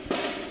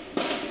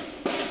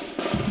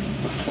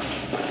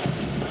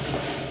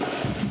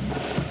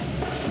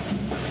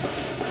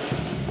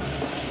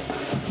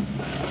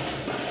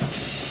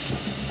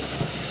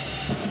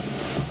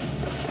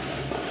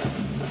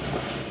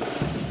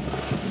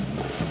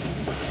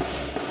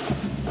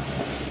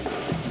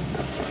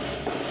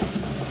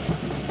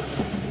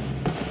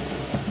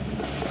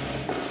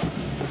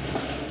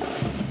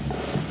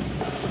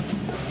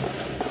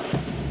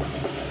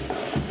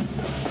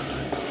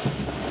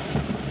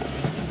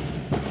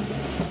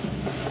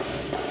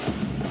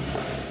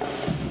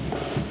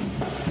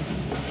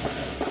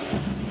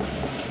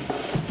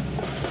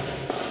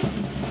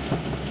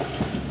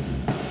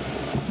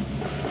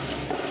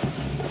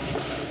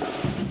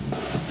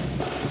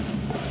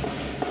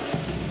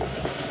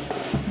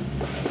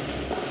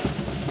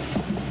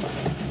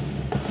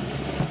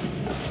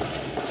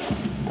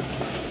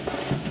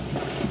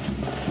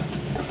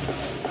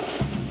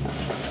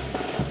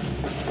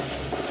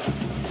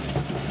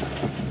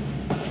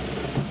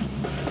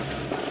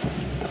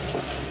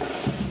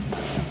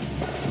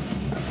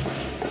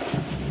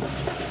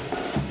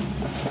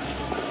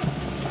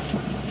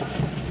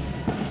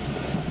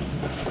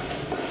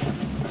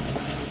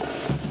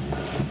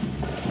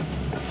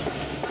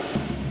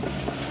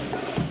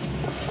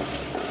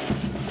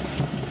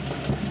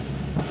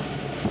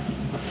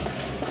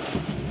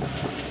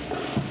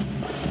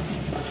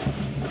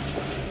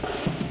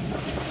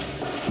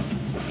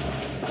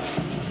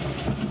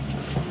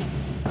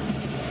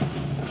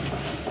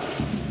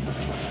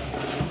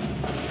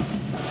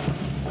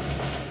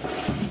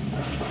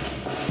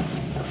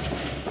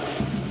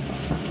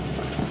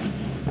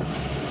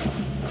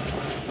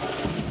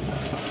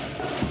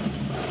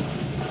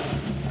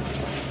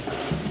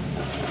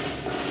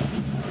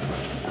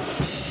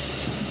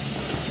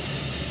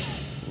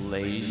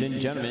 Ladies and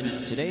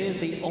gentlemen, today is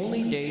the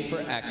only day for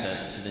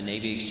access to the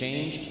Navy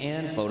Exchange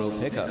and photo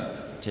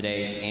pickup.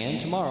 Today and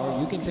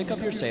tomorrow, you can pick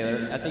up your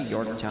sailor at the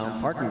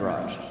Yorktown parking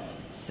garage.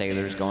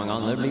 Sailors going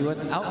on liberty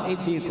without a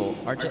vehicle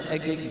are to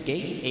exit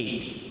Gate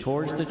 8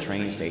 towards the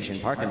train station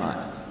parking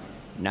lot.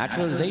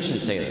 Naturalization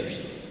sailors,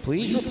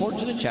 please report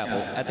to the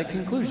chapel at the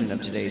conclusion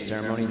of today's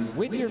ceremony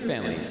with your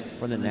families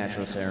for the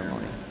natural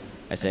ceremony.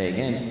 I say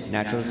again,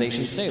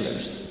 naturalization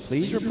sailors,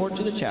 please report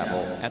to the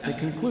chapel at the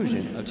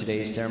conclusion of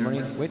today's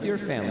ceremony with your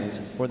families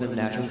for the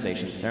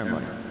naturalization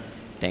ceremony.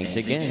 Thanks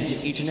again to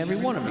each and every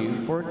one of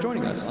you for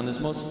joining us on this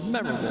most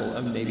memorable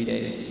of Navy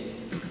days.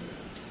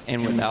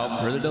 And without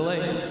further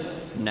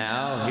delay,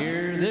 now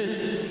hear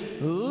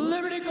this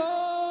Liberty Call!